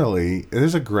 generally,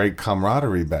 there's a great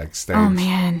camaraderie backstage. Oh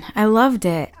man, I loved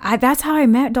it. That's how I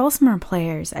met dulcimer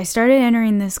players. I started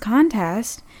entering this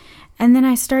contest, and then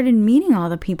I started meeting all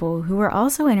the people who were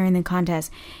also entering the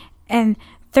contest. And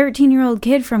 13-year-old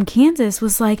kid from Kansas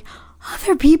was like,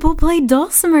 other people play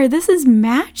dulcimer. This is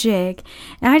magic.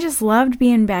 And I just loved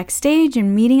being backstage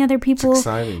and meeting other people,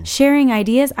 exciting. sharing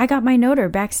ideas. I got my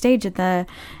noter backstage at the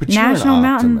But National you're an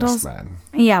Mountain optimist, Dulcimer. man.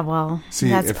 Yeah, well, See,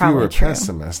 that's if you probably were a true.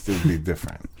 pessimist, it would be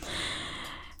different.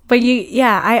 But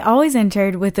I always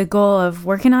entered with the goal of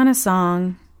working on a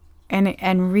song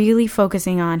and really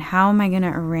focusing on how am I going to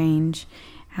arrange,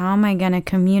 how am I going to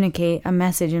communicate a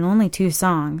message in only 2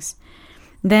 songs.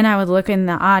 Then I would look in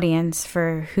the audience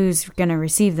for who's going to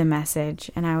receive the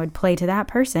message, and I would play to that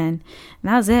person, and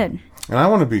that was it. And I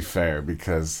want to be fair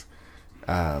because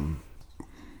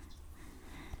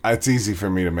it's easy for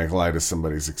me to make light of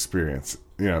somebody's experience.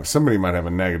 You know, somebody might have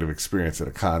a negative experience at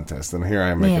a contest, and here I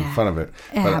am making fun of it.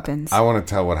 It But happens. I want to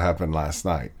tell what happened last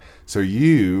night. So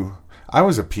I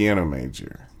was a piano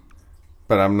major,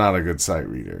 but I'm not a good sight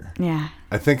reader. Yeah.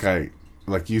 I think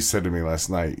like you said to me last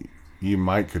night, you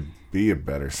could be a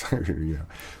better sight reader. You know.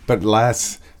 But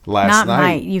last Not night,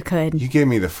 might, you could. you gave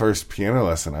me the first piano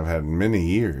lesson I've had in many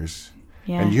years.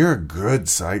 Yeah. And you're a good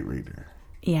sight reader.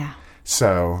 Yeah.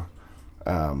 So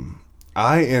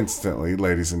I instantly,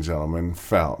 ladies and gentlemen,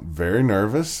 felt very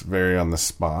nervous, very on the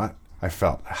spot. I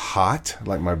felt hot,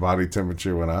 like my body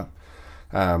temperature went up.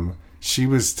 She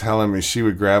was telling me she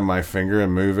would grab my finger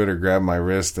and move it or grab my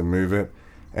wrist and move it.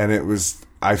 And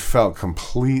I felt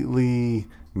completely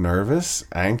nervous,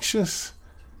 anxious,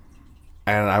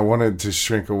 and I wanted to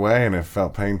shrink away, and it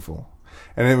felt painful.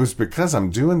 And it was because I'm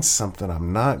doing something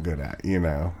I'm not good at, you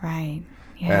know. Right.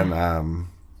 Yeah. And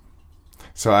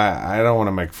so I don't want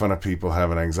to make fun of people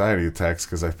having anxiety attacks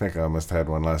because I think I almost had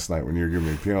one last night when you were giving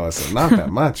me a piano lesson. Not that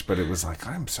much, but it was like,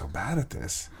 I'm so bad at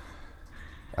this.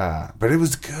 But it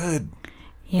was good.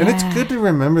 Yeah. And it's good to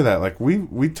remember that. Like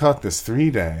we taught this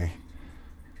 3-day.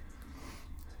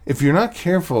 If you're not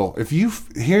careful,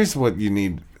 here's what you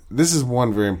need. This is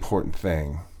one very important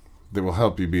thing that will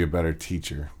help you be a better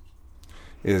teacher,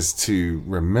 is to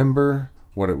remember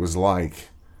what it was like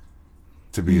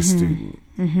to be a student.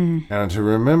 Mm-hmm. And to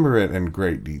remember it in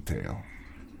great detail.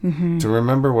 Mm-hmm. To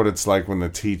remember what it's like when the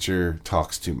teacher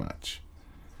talks too much.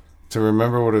 To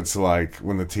remember what it's like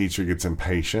when the teacher gets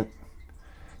impatient.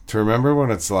 To remember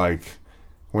what it's like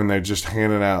when they're just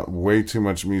handing out way too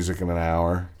much music in an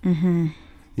hour. Mm-hmm.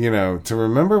 You know, to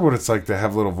remember what it's like to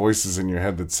have little voices in your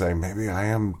head that say, maybe I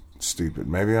am stupid.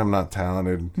 Maybe I'm not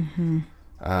talented. Mm-hmm.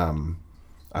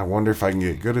 I wonder if I can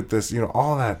get good at this. You know,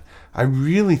 all that. I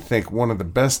really think one of the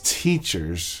best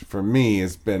teachers for me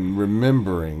has been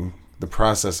remembering the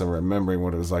process of remembering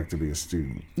what it was like to be a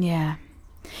student. Yeah.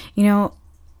 You know,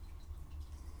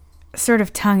 sort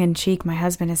of tongue-in-cheek, my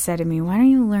husband has said to me, why don't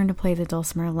you learn to play the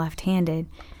dulcimer left-handed?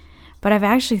 But I've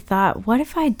actually thought, what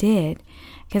if I did?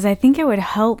 Because I think it would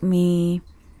help me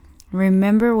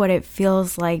remember what it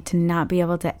feels like to not be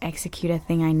able to execute a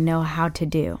thing I know how to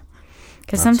do.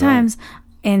 Because sometimes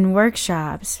in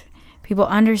workshops, people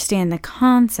understand the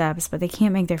concepts, but they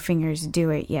can't make their fingers do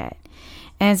it yet.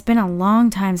 And it's been a long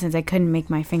time since I couldn't make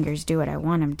my fingers do what I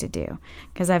want them to do.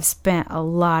 Because I've spent a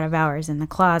lot of hours in the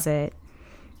closet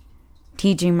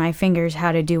teaching my fingers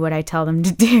how to do what I tell them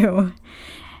to do.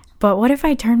 But what if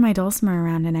I turned my dulcimer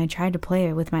around and I tried to play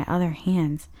it with my other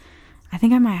hands? I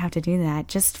think I might have to do that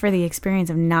just for the experience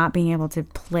of not being able to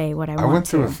play what I want to. I went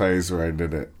through a phase where I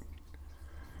did it.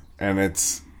 And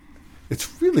it's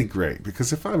really great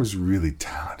because if I was really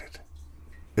talented,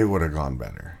 it would have gone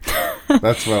better.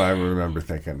 That's what I remember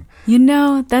thinking. You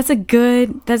know, that's a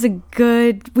good,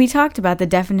 we talked about the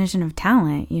definition of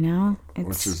talent, you know?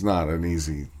 Which is not an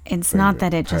easy It's not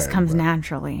that it just comes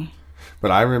naturally.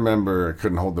 But I remember I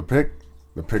couldn't hold the pick.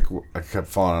 The pick, I kept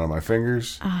falling out of my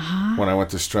fingers. When I went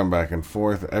to strum back and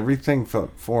forth, everything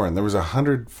felt foreign. There was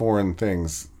 100 foreign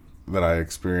things that I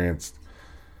experienced.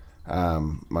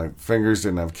 My fingers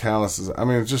didn't have calluses. I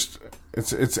mean,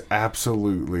 it's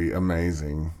absolutely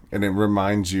amazing. And it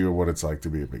reminds you of what it's like to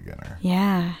be a beginner.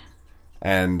 Yeah.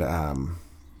 And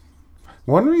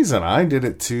one reason I did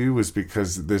it too was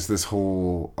because there's this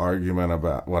whole argument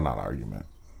about, well, not argument,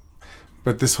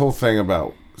 but this whole thing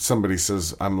about somebody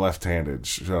says, I'm left-handed.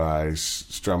 Should I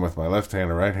strum with my left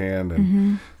hand or right hand?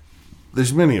 And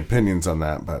there's many opinions on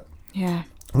that, but yeah.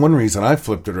 One reason I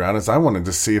flipped it around is I wanted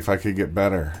to see if I could get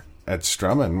better at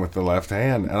strumming with the left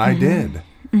hand, and I did.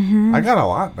 I got a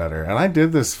lot better, and I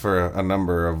did this for a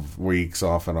number of weeks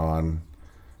off and on,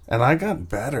 and I got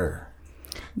better.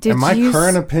 And my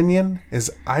current opinion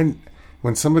is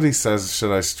when somebody says,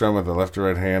 should I strum with the left or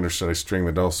right hand, or should I string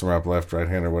the dulcimer up left, right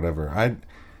hand, or whatever,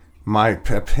 my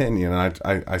opinion, and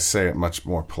I say it much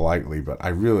more politely, but I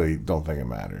really don't think it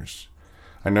matters.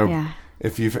 I know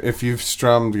if you've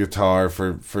strummed guitar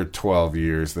for 12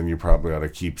 years, then you probably ought to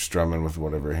keep strumming with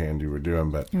whatever hand you were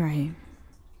doing. But right.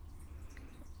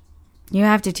 You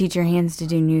have to teach your hands to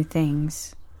do new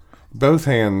things. Both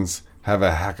hands have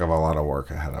a heck of a lot of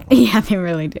work ahead of them. Yeah, they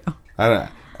really do.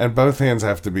 And both hands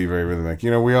have to be very rhythmic.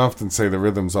 You know, we often say the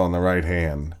rhythm's on the right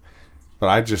hand, but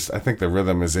I think the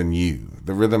rhythm is in you.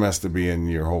 The rhythm has to be in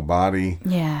your whole body.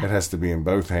 Yeah. It has to be in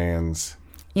both hands.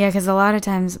 Yeah, because a lot of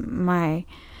times my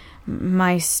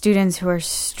students who are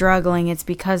struggling, it's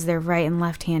because their right and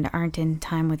left hand aren't in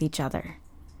time with each other.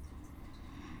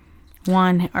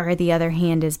 One or the other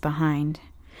hand is behind.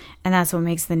 And that's what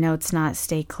makes the notes not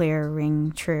stay clear,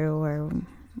 ring true, or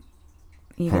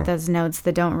even those notes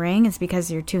that don't ring. It's because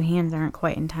your two hands aren't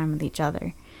quite in time with each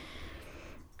other.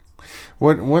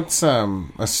 What's a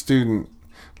student,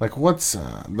 like what's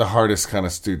the hardest kind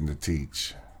of student to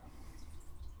teach?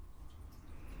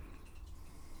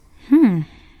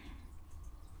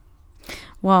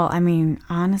 Well, I mean,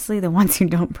 honestly, the ones who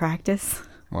don't practice.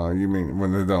 Well, you mean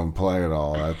when they don't play at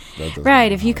all? That doesn't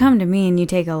right. If you come to me and you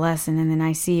take a lesson and then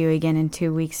I see you again in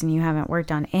 2 weeks and you haven't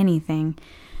worked on anything,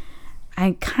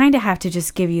 I kind of have to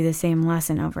just give you the same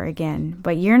lesson over again.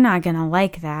 But you're not going to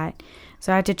like that.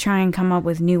 So I have to try and come up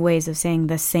with new ways of saying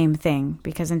the same thing.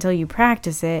 Because until you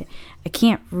practice it, I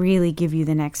can't really give you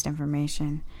the next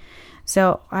information.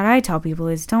 So what I tell people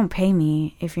is don't pay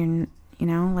me if you're,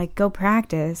 go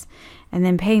practice and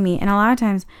then pay me. And a lot of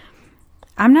times,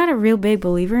 I'm not a real big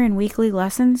believer in weekly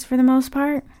lessons for the most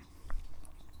part.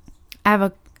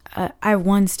 I have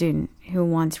one student who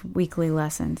wants weekly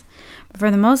lessons. But for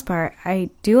the most part, I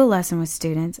do a lesson with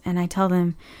students and I tell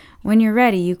them, when you're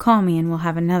ready, you call me and we'll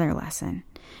have another lesson.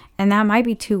 And that might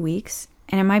be 2 weeks,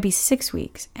 and it might be 6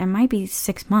 weeks, and it might be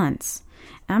 6 months.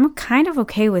 And I'm kind of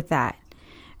okay with that.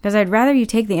 Because I'd rather you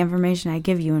take the information I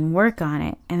give you and work on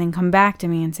it, and then come back to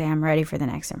me and say, I'm ready for the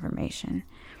next information.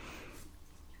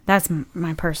 That's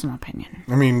my personal opinion.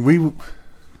 I mean,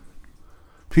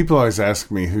 people always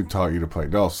ask me who taught you to play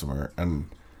dulcimer, and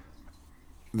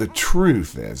the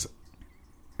truth is,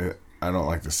 I don't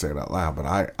like to say it out loud, but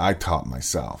I taught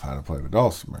myself how to play the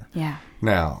dulcimer. Yeah.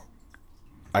 Now,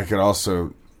 I could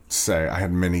also say I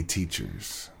had many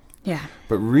teachers. Yeah.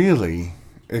 But really,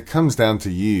 it comes down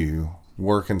to you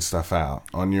working stuff out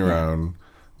on your own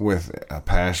with a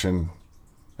passion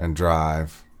and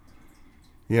drive,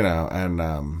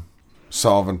 and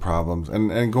solving problems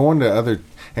and going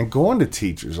to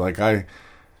teachers. Like I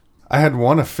had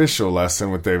one official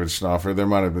lesson with David Schnaufer. There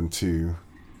might have been two,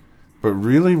 But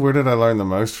really, where did I learn the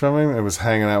most from him? It was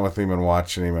hanging out with him and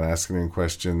watching him and asking him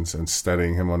questions and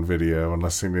studying him on video and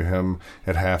listening to him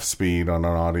at half speed on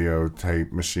an audio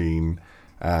tape machine.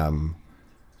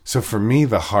 So for me,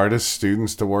 the hardest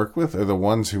students to work with are the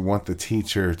ones who want the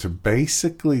teacher to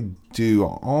basically do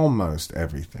almost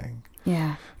everything.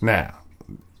 Yeah. Now,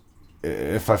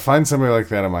 if I find somebody like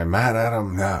that, am I mad at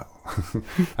them? No.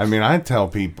 I mean, I tell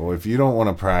people, if you don't want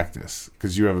to practice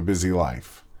because you have a busy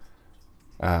life,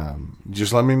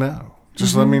 just let me know.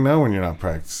 Just let me know when you're not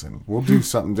practicing. We'll do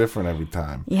something different every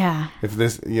time. Yeah. If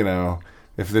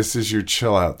this is your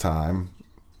chill out time,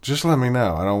 just let me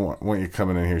know. I don't want you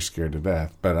coming in here scared to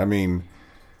death. But I mean,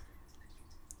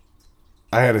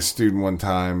 I had a student one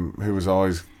time who was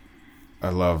always, I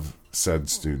love said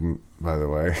student, by the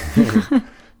way,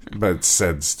 but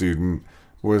said student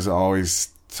was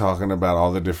always talking about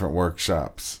all the different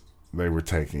workshops they were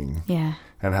taking. Yeah.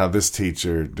 And how this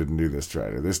teacher didn't do this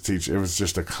right, or this teacher. It was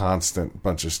just a constant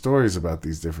bunch of stories about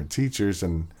these different teachers.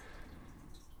 And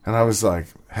I was like,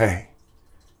 hey,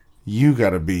 you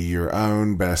got to be your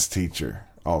own best teacher,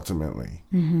 ultimately.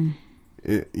 Mm-hmm.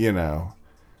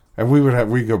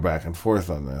 And we go back and forth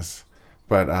on this.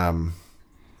 But, I mean,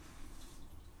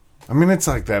 it's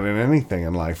like that in anything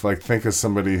in life. Like, think of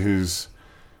somebody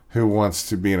who wants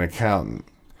to be an accountant.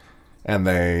 And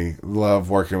they love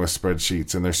working with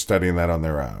spreadsheets, and they're studying that on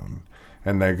their own.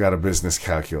 And they've got a business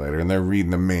calculator, and they're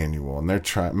reading the manual, and they're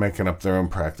making up their own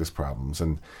practice problems.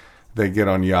 And they get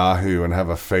on Yahoo and have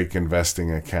a fake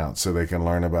investing account so they can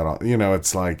learn about all.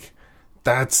 It's like,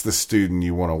 that's the student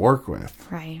you want to work with.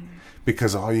 Right.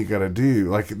 Because all you got to do,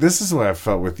 like, this is what I've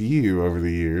felt with you over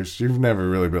the years. You've never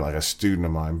really been like a student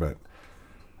of mine, but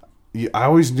I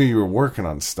always knew you were working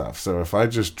on stuff. So if I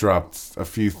just dropped a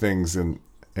few things in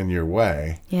your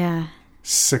way,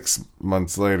 6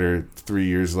 months later, 3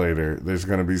 years later, there's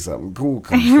going to be something cool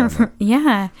coming from it.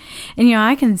 Yeah. And,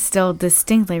 I can still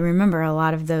distinctly remember a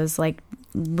lot of those, like,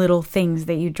 little things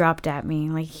that you dropped at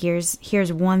me. Like, here's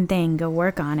one thing, go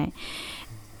work on it.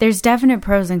 There's definite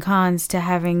pros and cons to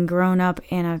having grown up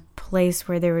in a place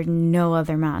where there were no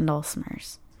other mountain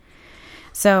dulcimers.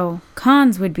 So,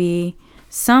 cons would be,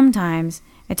 sometimes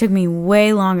it took me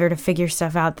way longer to figure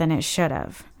stuff out than it should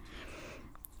have.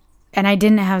 And I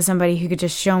didn't have somebody who could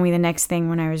just show me the next thing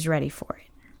when I was ready for it.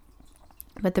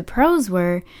 But the pros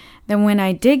were that when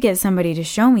I did get somebody to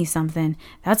show me something,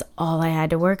 that's all I had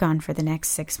to work on for the next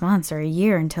 6 months or a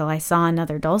year until I saw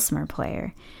another dulcimer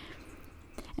player.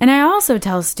 And I also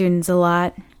tell students a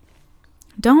lot,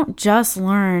 don't just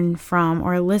learn from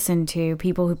or listen to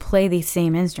people who play the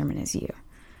same instrument as you.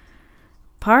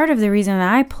 Part of the reason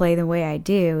that I play the way I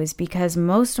do is because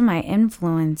most of my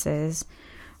influences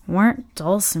weren't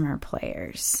dulcimer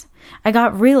players. I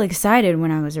got real excited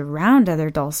when I was around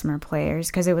other dulcimer players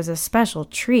because it was a special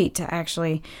treat to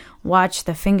actually watch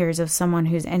the fingers of someone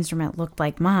whose instrument looked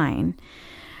like mine.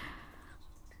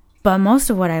 But most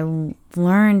of what I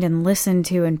learned and listened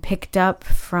to and picked up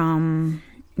from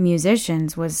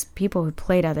musicians was people who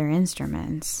played other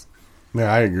instruments.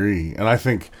 Yeah, I agree. And I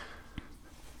think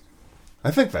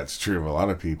that's true of a lot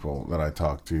of people that I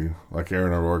talk to. Like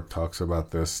Aaron O'Rourke talks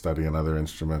about this, studying other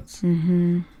instruments.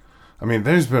 Mm-hmm. I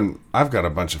mean, I've got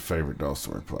a bunch of favorite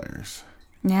dulcimer players.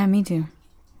 Yeah, me too.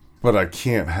 But I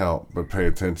can't help but pay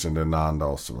attention to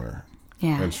non-dulcimer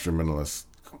instrumentalists.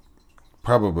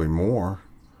 Probably more.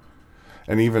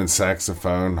 And even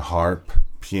saxophone, harp,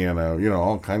 piano,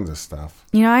 all kinds of stuff.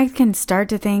 I can start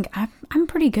to think, I'm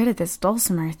pretty good at this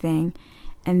dulcimer thing.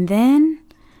 And then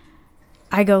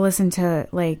I go listen to,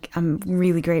 like, a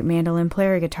really great mandolin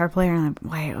player, a guitar player, and I'm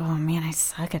like, wait, oh man, I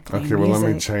suck at playing music. Okay, well,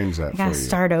 let me change that for you. I gotta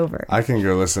start over. I can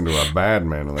go listen to a bad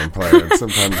mandolin player, and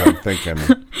sometimes I'm thinking,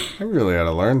 I really ought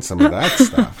to learn some of that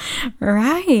stuff.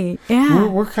 Right, yeah.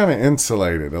 We're kind of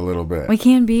insulated a little bit. We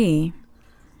can be.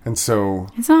 And so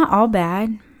it's not all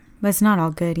bad, but it's not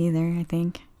all good either, I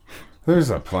think.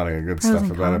 There's plenty of good stuff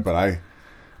about it, but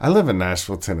I live in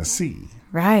Nashville, Tennessee.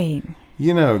 Right.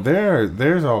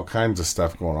 There's all kinds of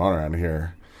stuff going on around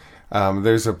here.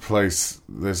 There's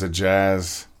a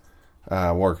jazz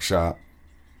workshop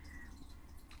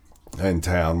in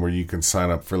town where you can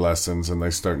sign up for lessons, and they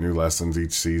start new lessons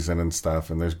each season and stuff,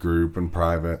 and there's group and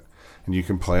private, and you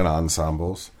can play in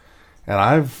ensembles. And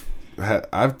I've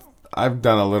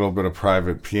done a little bit of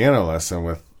private piano lesson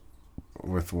with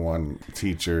one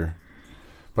teacher.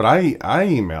 But I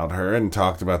emailed her and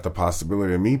talked about the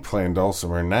possibility of me playing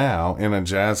dulcimer now in a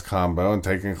jazz combo and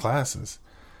taking classes.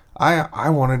 I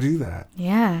want to do that.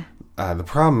 Yeah. The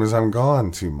problem is I'm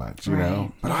gone too much,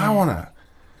 know. But yeah.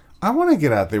 I want to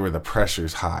get out there where the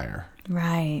pressure's higher.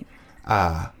 Right.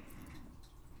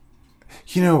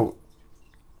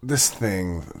 this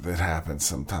thing that happens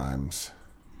sometimes.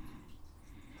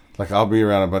 Like, I'll be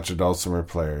around a bunch of dulcimer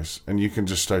players, and you can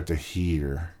just start to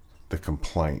hear the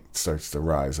complaint starts to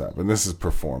rise up. And this is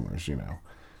performers, you know.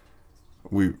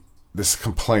 This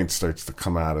complaint starts to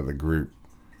come out of the group.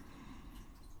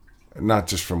 Not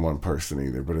just from one person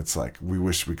either, but it's like, we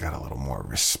wish we got a little more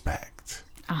respect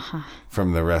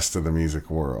from the rest of the music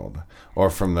world or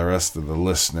from the rest of the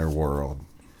listener world.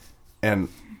 And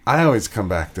I always come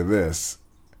back to this.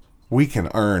 We can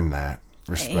earn that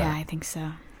respect. Yeah, I think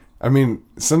so. I mean,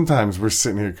 sometimes we're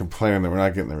sitting here complaining that we're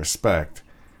not getting the respect.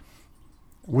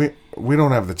 We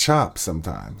don't have the chops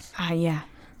sometimes. Yeah.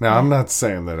 Now, I'm not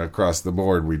saying that across the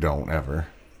board we don't ever.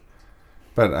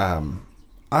 But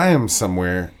I am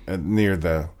somewhere near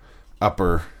the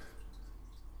upper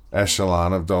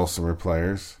echelon of dulcimer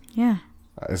players. Yeah.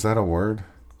 Is that a word?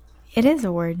 It is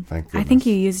a word. Thank goodness. I think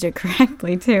you used it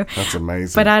correctly, too. That's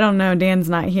amazing. But I don't know. Dan's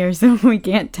not here, so we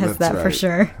can't test That's that right. for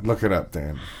sure. Look it up,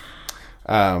 Dan.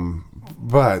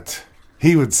 But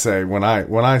he would say, when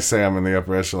I say I'm in the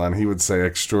upper echelon, he would say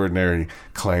extraordinary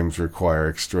claims require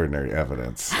extraordinary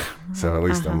evidence. So at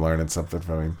least I'm learning something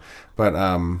from him. But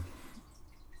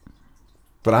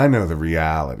I know the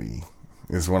reality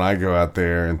is when I go out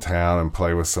there in town and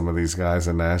play with some of these guys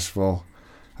in Nashville,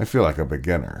 I feel like a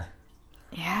beginner.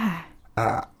 Yeah.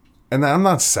 And I'm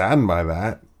not saddened by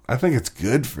that. I think it's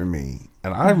good for me.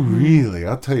 And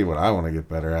I'll tell you what I want to get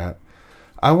better at.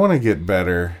 I want to get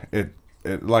better at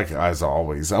like as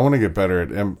always, I want to get better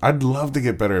at, I'd love to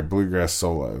get better at bluegrass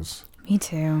solos. Me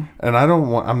too. And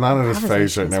I'm not at a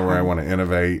phase right now where I want to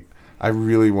innovate. I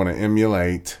really want to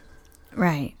emulate.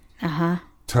 Right.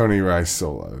 Tony Rice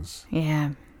solos.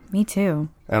 Yeah. Me too.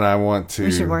 And I want to.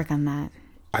 We should work on that.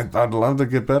 I'd love to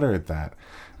get better at that.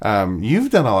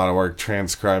 You've done a lot of work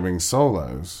transcribing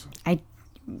solos. I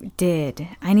did.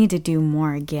 I need to do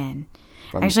more again.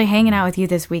 Actually, hanging out with you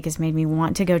this week has made me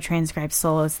want to go transcribe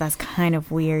solos. That's kind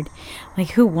of weird.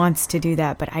 Like, who wants to do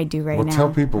that? But I do right now. Well,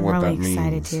 tell people what really that means.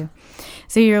 Excited to.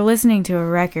 So you're listening to a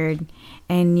record,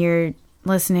 and you're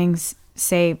listening.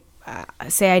 Say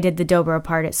I did the dobro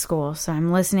part at school. So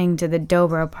I'm listening to the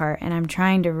dobro part, and I'm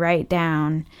trying to write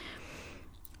down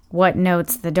what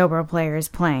notes the dobro player is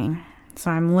playing. So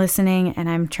I'm listening and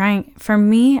I'm trying, for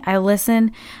me, I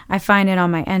listen, I find it on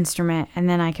my instrument, and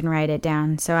then I can write it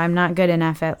down. So I'm not good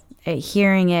enough at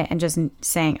hearing it and just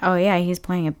saying, oh yeah, he's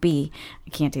playing a B. I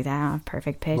can't do that. I don't have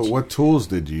perfect pitch. But what tools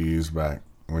did you use back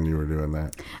when you were doing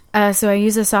that? So I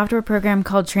use a software program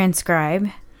called Transcribe.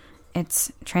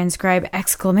 It's Transcribe !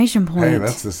 Hey,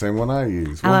 that's the same one I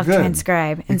use. I love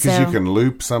Transcribe. And because you can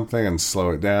loop something and slow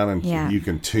it down, and Yeah. you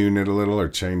can tune it a little or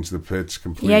change the pitch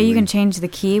completely. Yeah, you can change the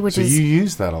key, which so is... you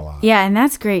use that a lot. Yeah, and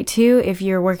that's great too if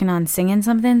you're working on singing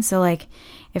something. So like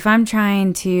if I'm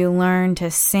trying to learn to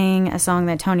sing a song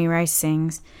that Tony Rice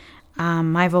sings,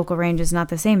 my vocal range is not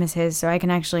the same as his, so I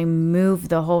can actually move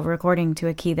the whole recording to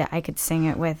a key that I could sing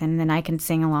it with, and then I can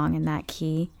sing along in that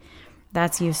key.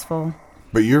 That's useful.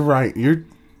 But you're right. You're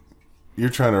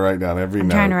trying to write down every note.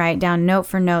 I'm trying to write down note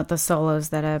for note the solos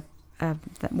that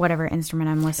whatever instrument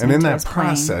I'm listening to is playing. And in that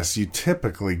process, you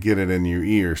typically get it in your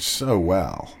ear so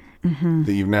well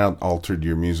that you've now altered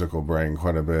your musical brain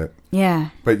quite a bit.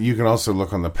 Yeah. But you can also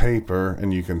look on the paper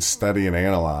and you can study and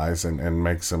analyze and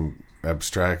make some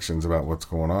abstractions about what's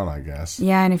going on, I guess.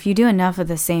 Yeah, and if you do enough of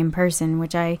the same person,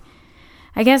 which I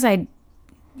guess I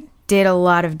did a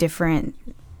lot of different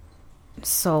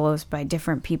solos by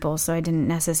different people, so I didn't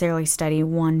necessarily study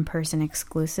one person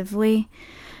exclusively,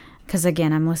 because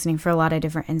again, I'm listening for a lot of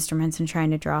different instruments and trying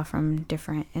to draw from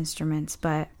different instruments.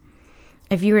 But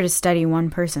if you were to study one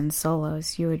person's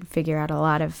solos, you would figure out a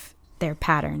lot of their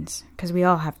patterns, because we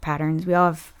all have patterns. We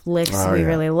all have licks we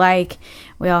really like.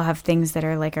 We all have things that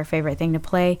are like our favorite thing to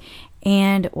play,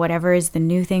 and whatever is the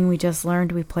new thing we just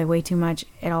learned, we play way too much.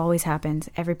 It always happens.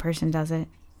 Every person does it.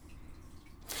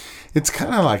 It's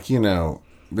kind of like,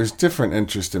 there's different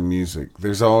interest in music.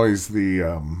 There's always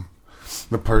the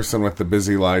person with the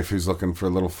busy life who's looking for a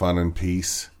little fun and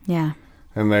peace. Yeah.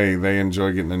 And they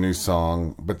enjoy getting a new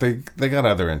song, but they got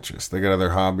other interests. They got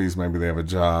other hobbies. Maybe they have a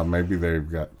job. Maybe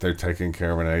they're taking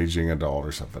care of an aging adult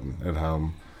or something at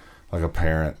home, like a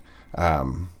parent.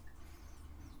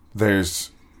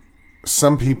 There's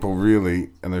some people really,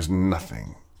 and there's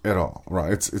nothing at all,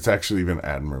 right? It's actually even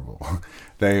admirable.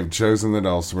 They have chosen the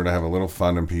dulcimer to have a little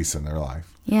fun and peace in their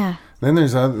life. Yeah. Then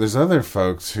there's other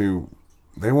folks who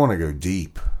they want to go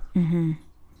deep. In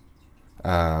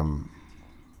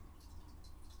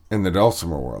the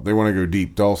dulcimer world, they want to go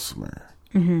deep dulcimer.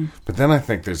 But then I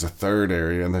think there's a third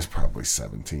area, and there's probably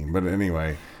 17. But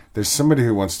anyway, there's somebody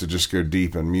who wants to just go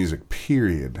deep in music,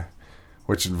 period,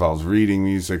 which involves reading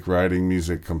music, writing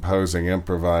music, composing,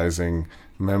 improvising,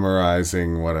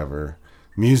 memorizing, whatever.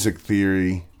 Music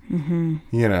theory, you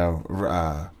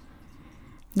know.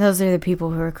 Those are the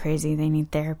people who are crazy. They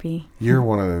need therapy. You're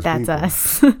one of those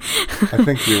That's people. us. I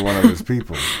think you're one of those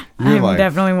people. You're I'm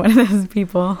definitely one of those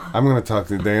people. I'm going to talk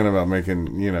to Dan about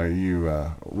making, you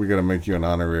know, we got to make you an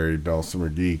honorary Dulcimer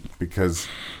geek, because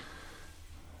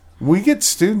we get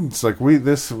students like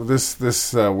this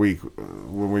week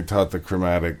when we taught the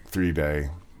chromatic 3-day.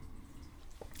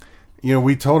 You know,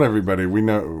 we told everybody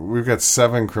we've got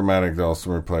 7 chromatic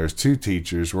Dulcimer players, 2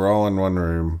 teachers. We're all in one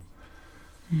room.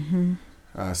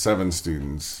 7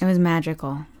 students. It was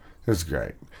magical. It was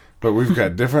great. But we've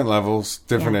got different levels,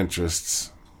 different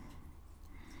interests.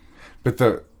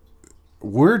 But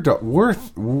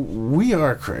we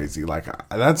are crazy. Like,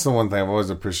 that's the one thing I've always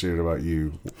appreciated about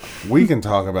you. We can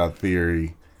talk about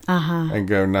theory and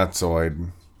go nutsoid.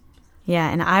 Yeah,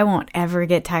 and I won't ever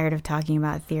get tired of talking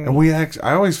about theory. And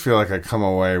I always feel like I come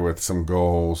away with some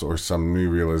goals or some new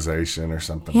realization or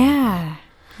something. Yeah.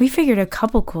 We figured a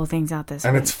couple cool things out this week.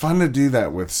 And it's fun to do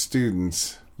that with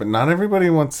students, but not everybody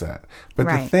wants that. But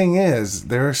the thing is,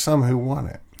 there are some who want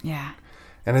it. Yeah.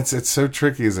 And it's so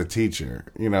tricky as a teacher.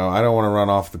 You know, I don't want to run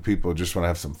off the people who just want to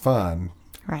have some fun.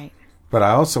 Right. But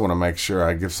I also want to make sure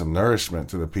I give some nourishment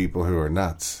to the people who are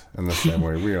nuts in the same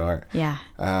way we are. Yeah.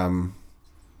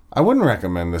 I wouldn't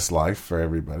recommend this life for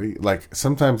everybody. Like,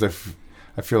 sometimes I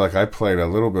feel like I played a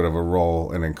little bit of a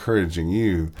role in encouraging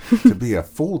you to be a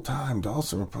full-time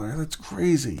Dulcimer player. That's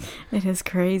crazy. It is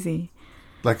crazy.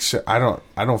 Like, I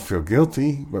don't feel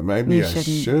guilty, but maybe I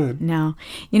should. No.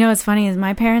 You know what's funny is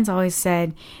my parents always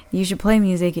said you should play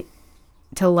music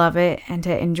to love it and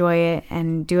to enjoy it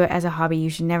and do it as a hobby. You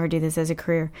should never do this as a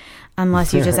career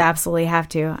unless you just absolutely have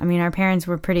to. I mean, our parents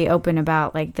were pretty open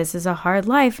about, like, this is a hard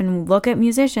life, and look at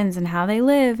musicians and how they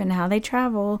live and how they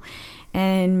travel,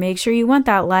 and make sure you want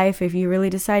that life if you really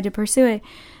decide to pursue it.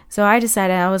 So I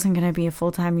decided I wasn't going to be a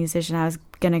full-time musician. I was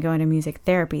going to go into music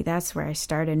therapy. That's where I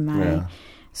started my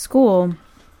school.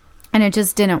 And it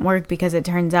just didn't work because it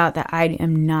turns out that I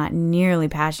am not nearly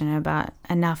passionate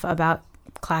enough about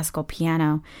classical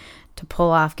piano to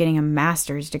pull off getting a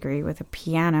master's degree with a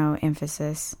piano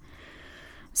emphasis.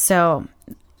 So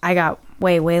I got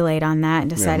way late on that and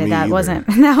decided that was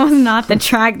not the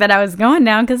track that I was going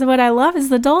down, because what I love is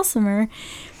the dulcimer.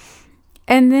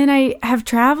 And then I have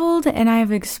traveled and I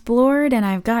have explored and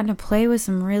I've gotten to play with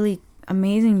some really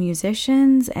amazing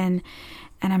musicians, and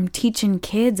I'm teaching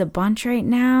kids a bunch right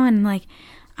now, and like,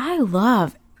 I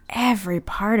love every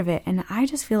part of it. And I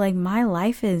just feel like my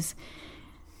life is,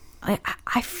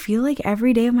 I feel like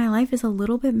every day of my life is a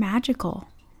little bit magical.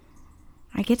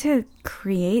 I get to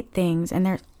create things, and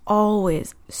there's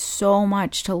always so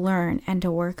much to learn and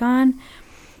to work on.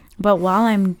 But while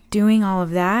I'm doing all of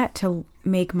that to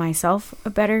make myself a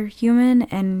better human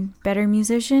and better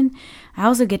musician, I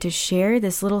also get to share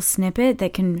this little snippet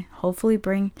that can hopefully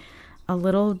bring a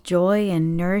little joy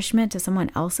and nourishment to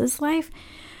someone else's life.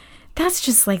 That's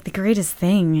just like the greatest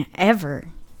thing ever.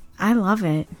 I love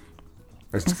it.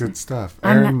 It's good stuff.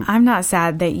 I'm not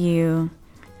sad that you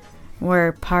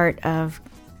were part of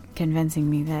convincing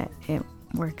me that it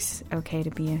works okay to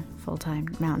be a full-time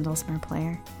mountain dulcimer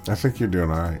player. I think you're doing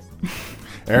all right.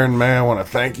 Aaron May, I want to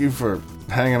thank you for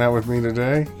hanging out with me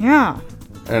today. Yeah.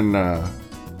 And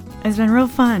it's been real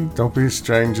fun. Don't be a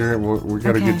stranger. We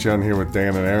got to get you on here with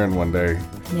Dan and Aaron one day.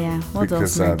 Yeah,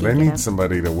 because they need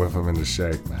somebody to whip them into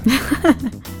shape, man.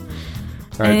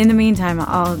 Right. And in the meantime,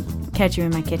 I'll catch you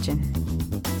in my kitchen.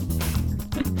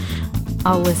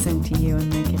 I'll listen to you in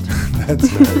my kitchen.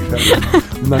 That's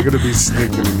right. I'm not going to be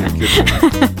sneaking in your kitchen.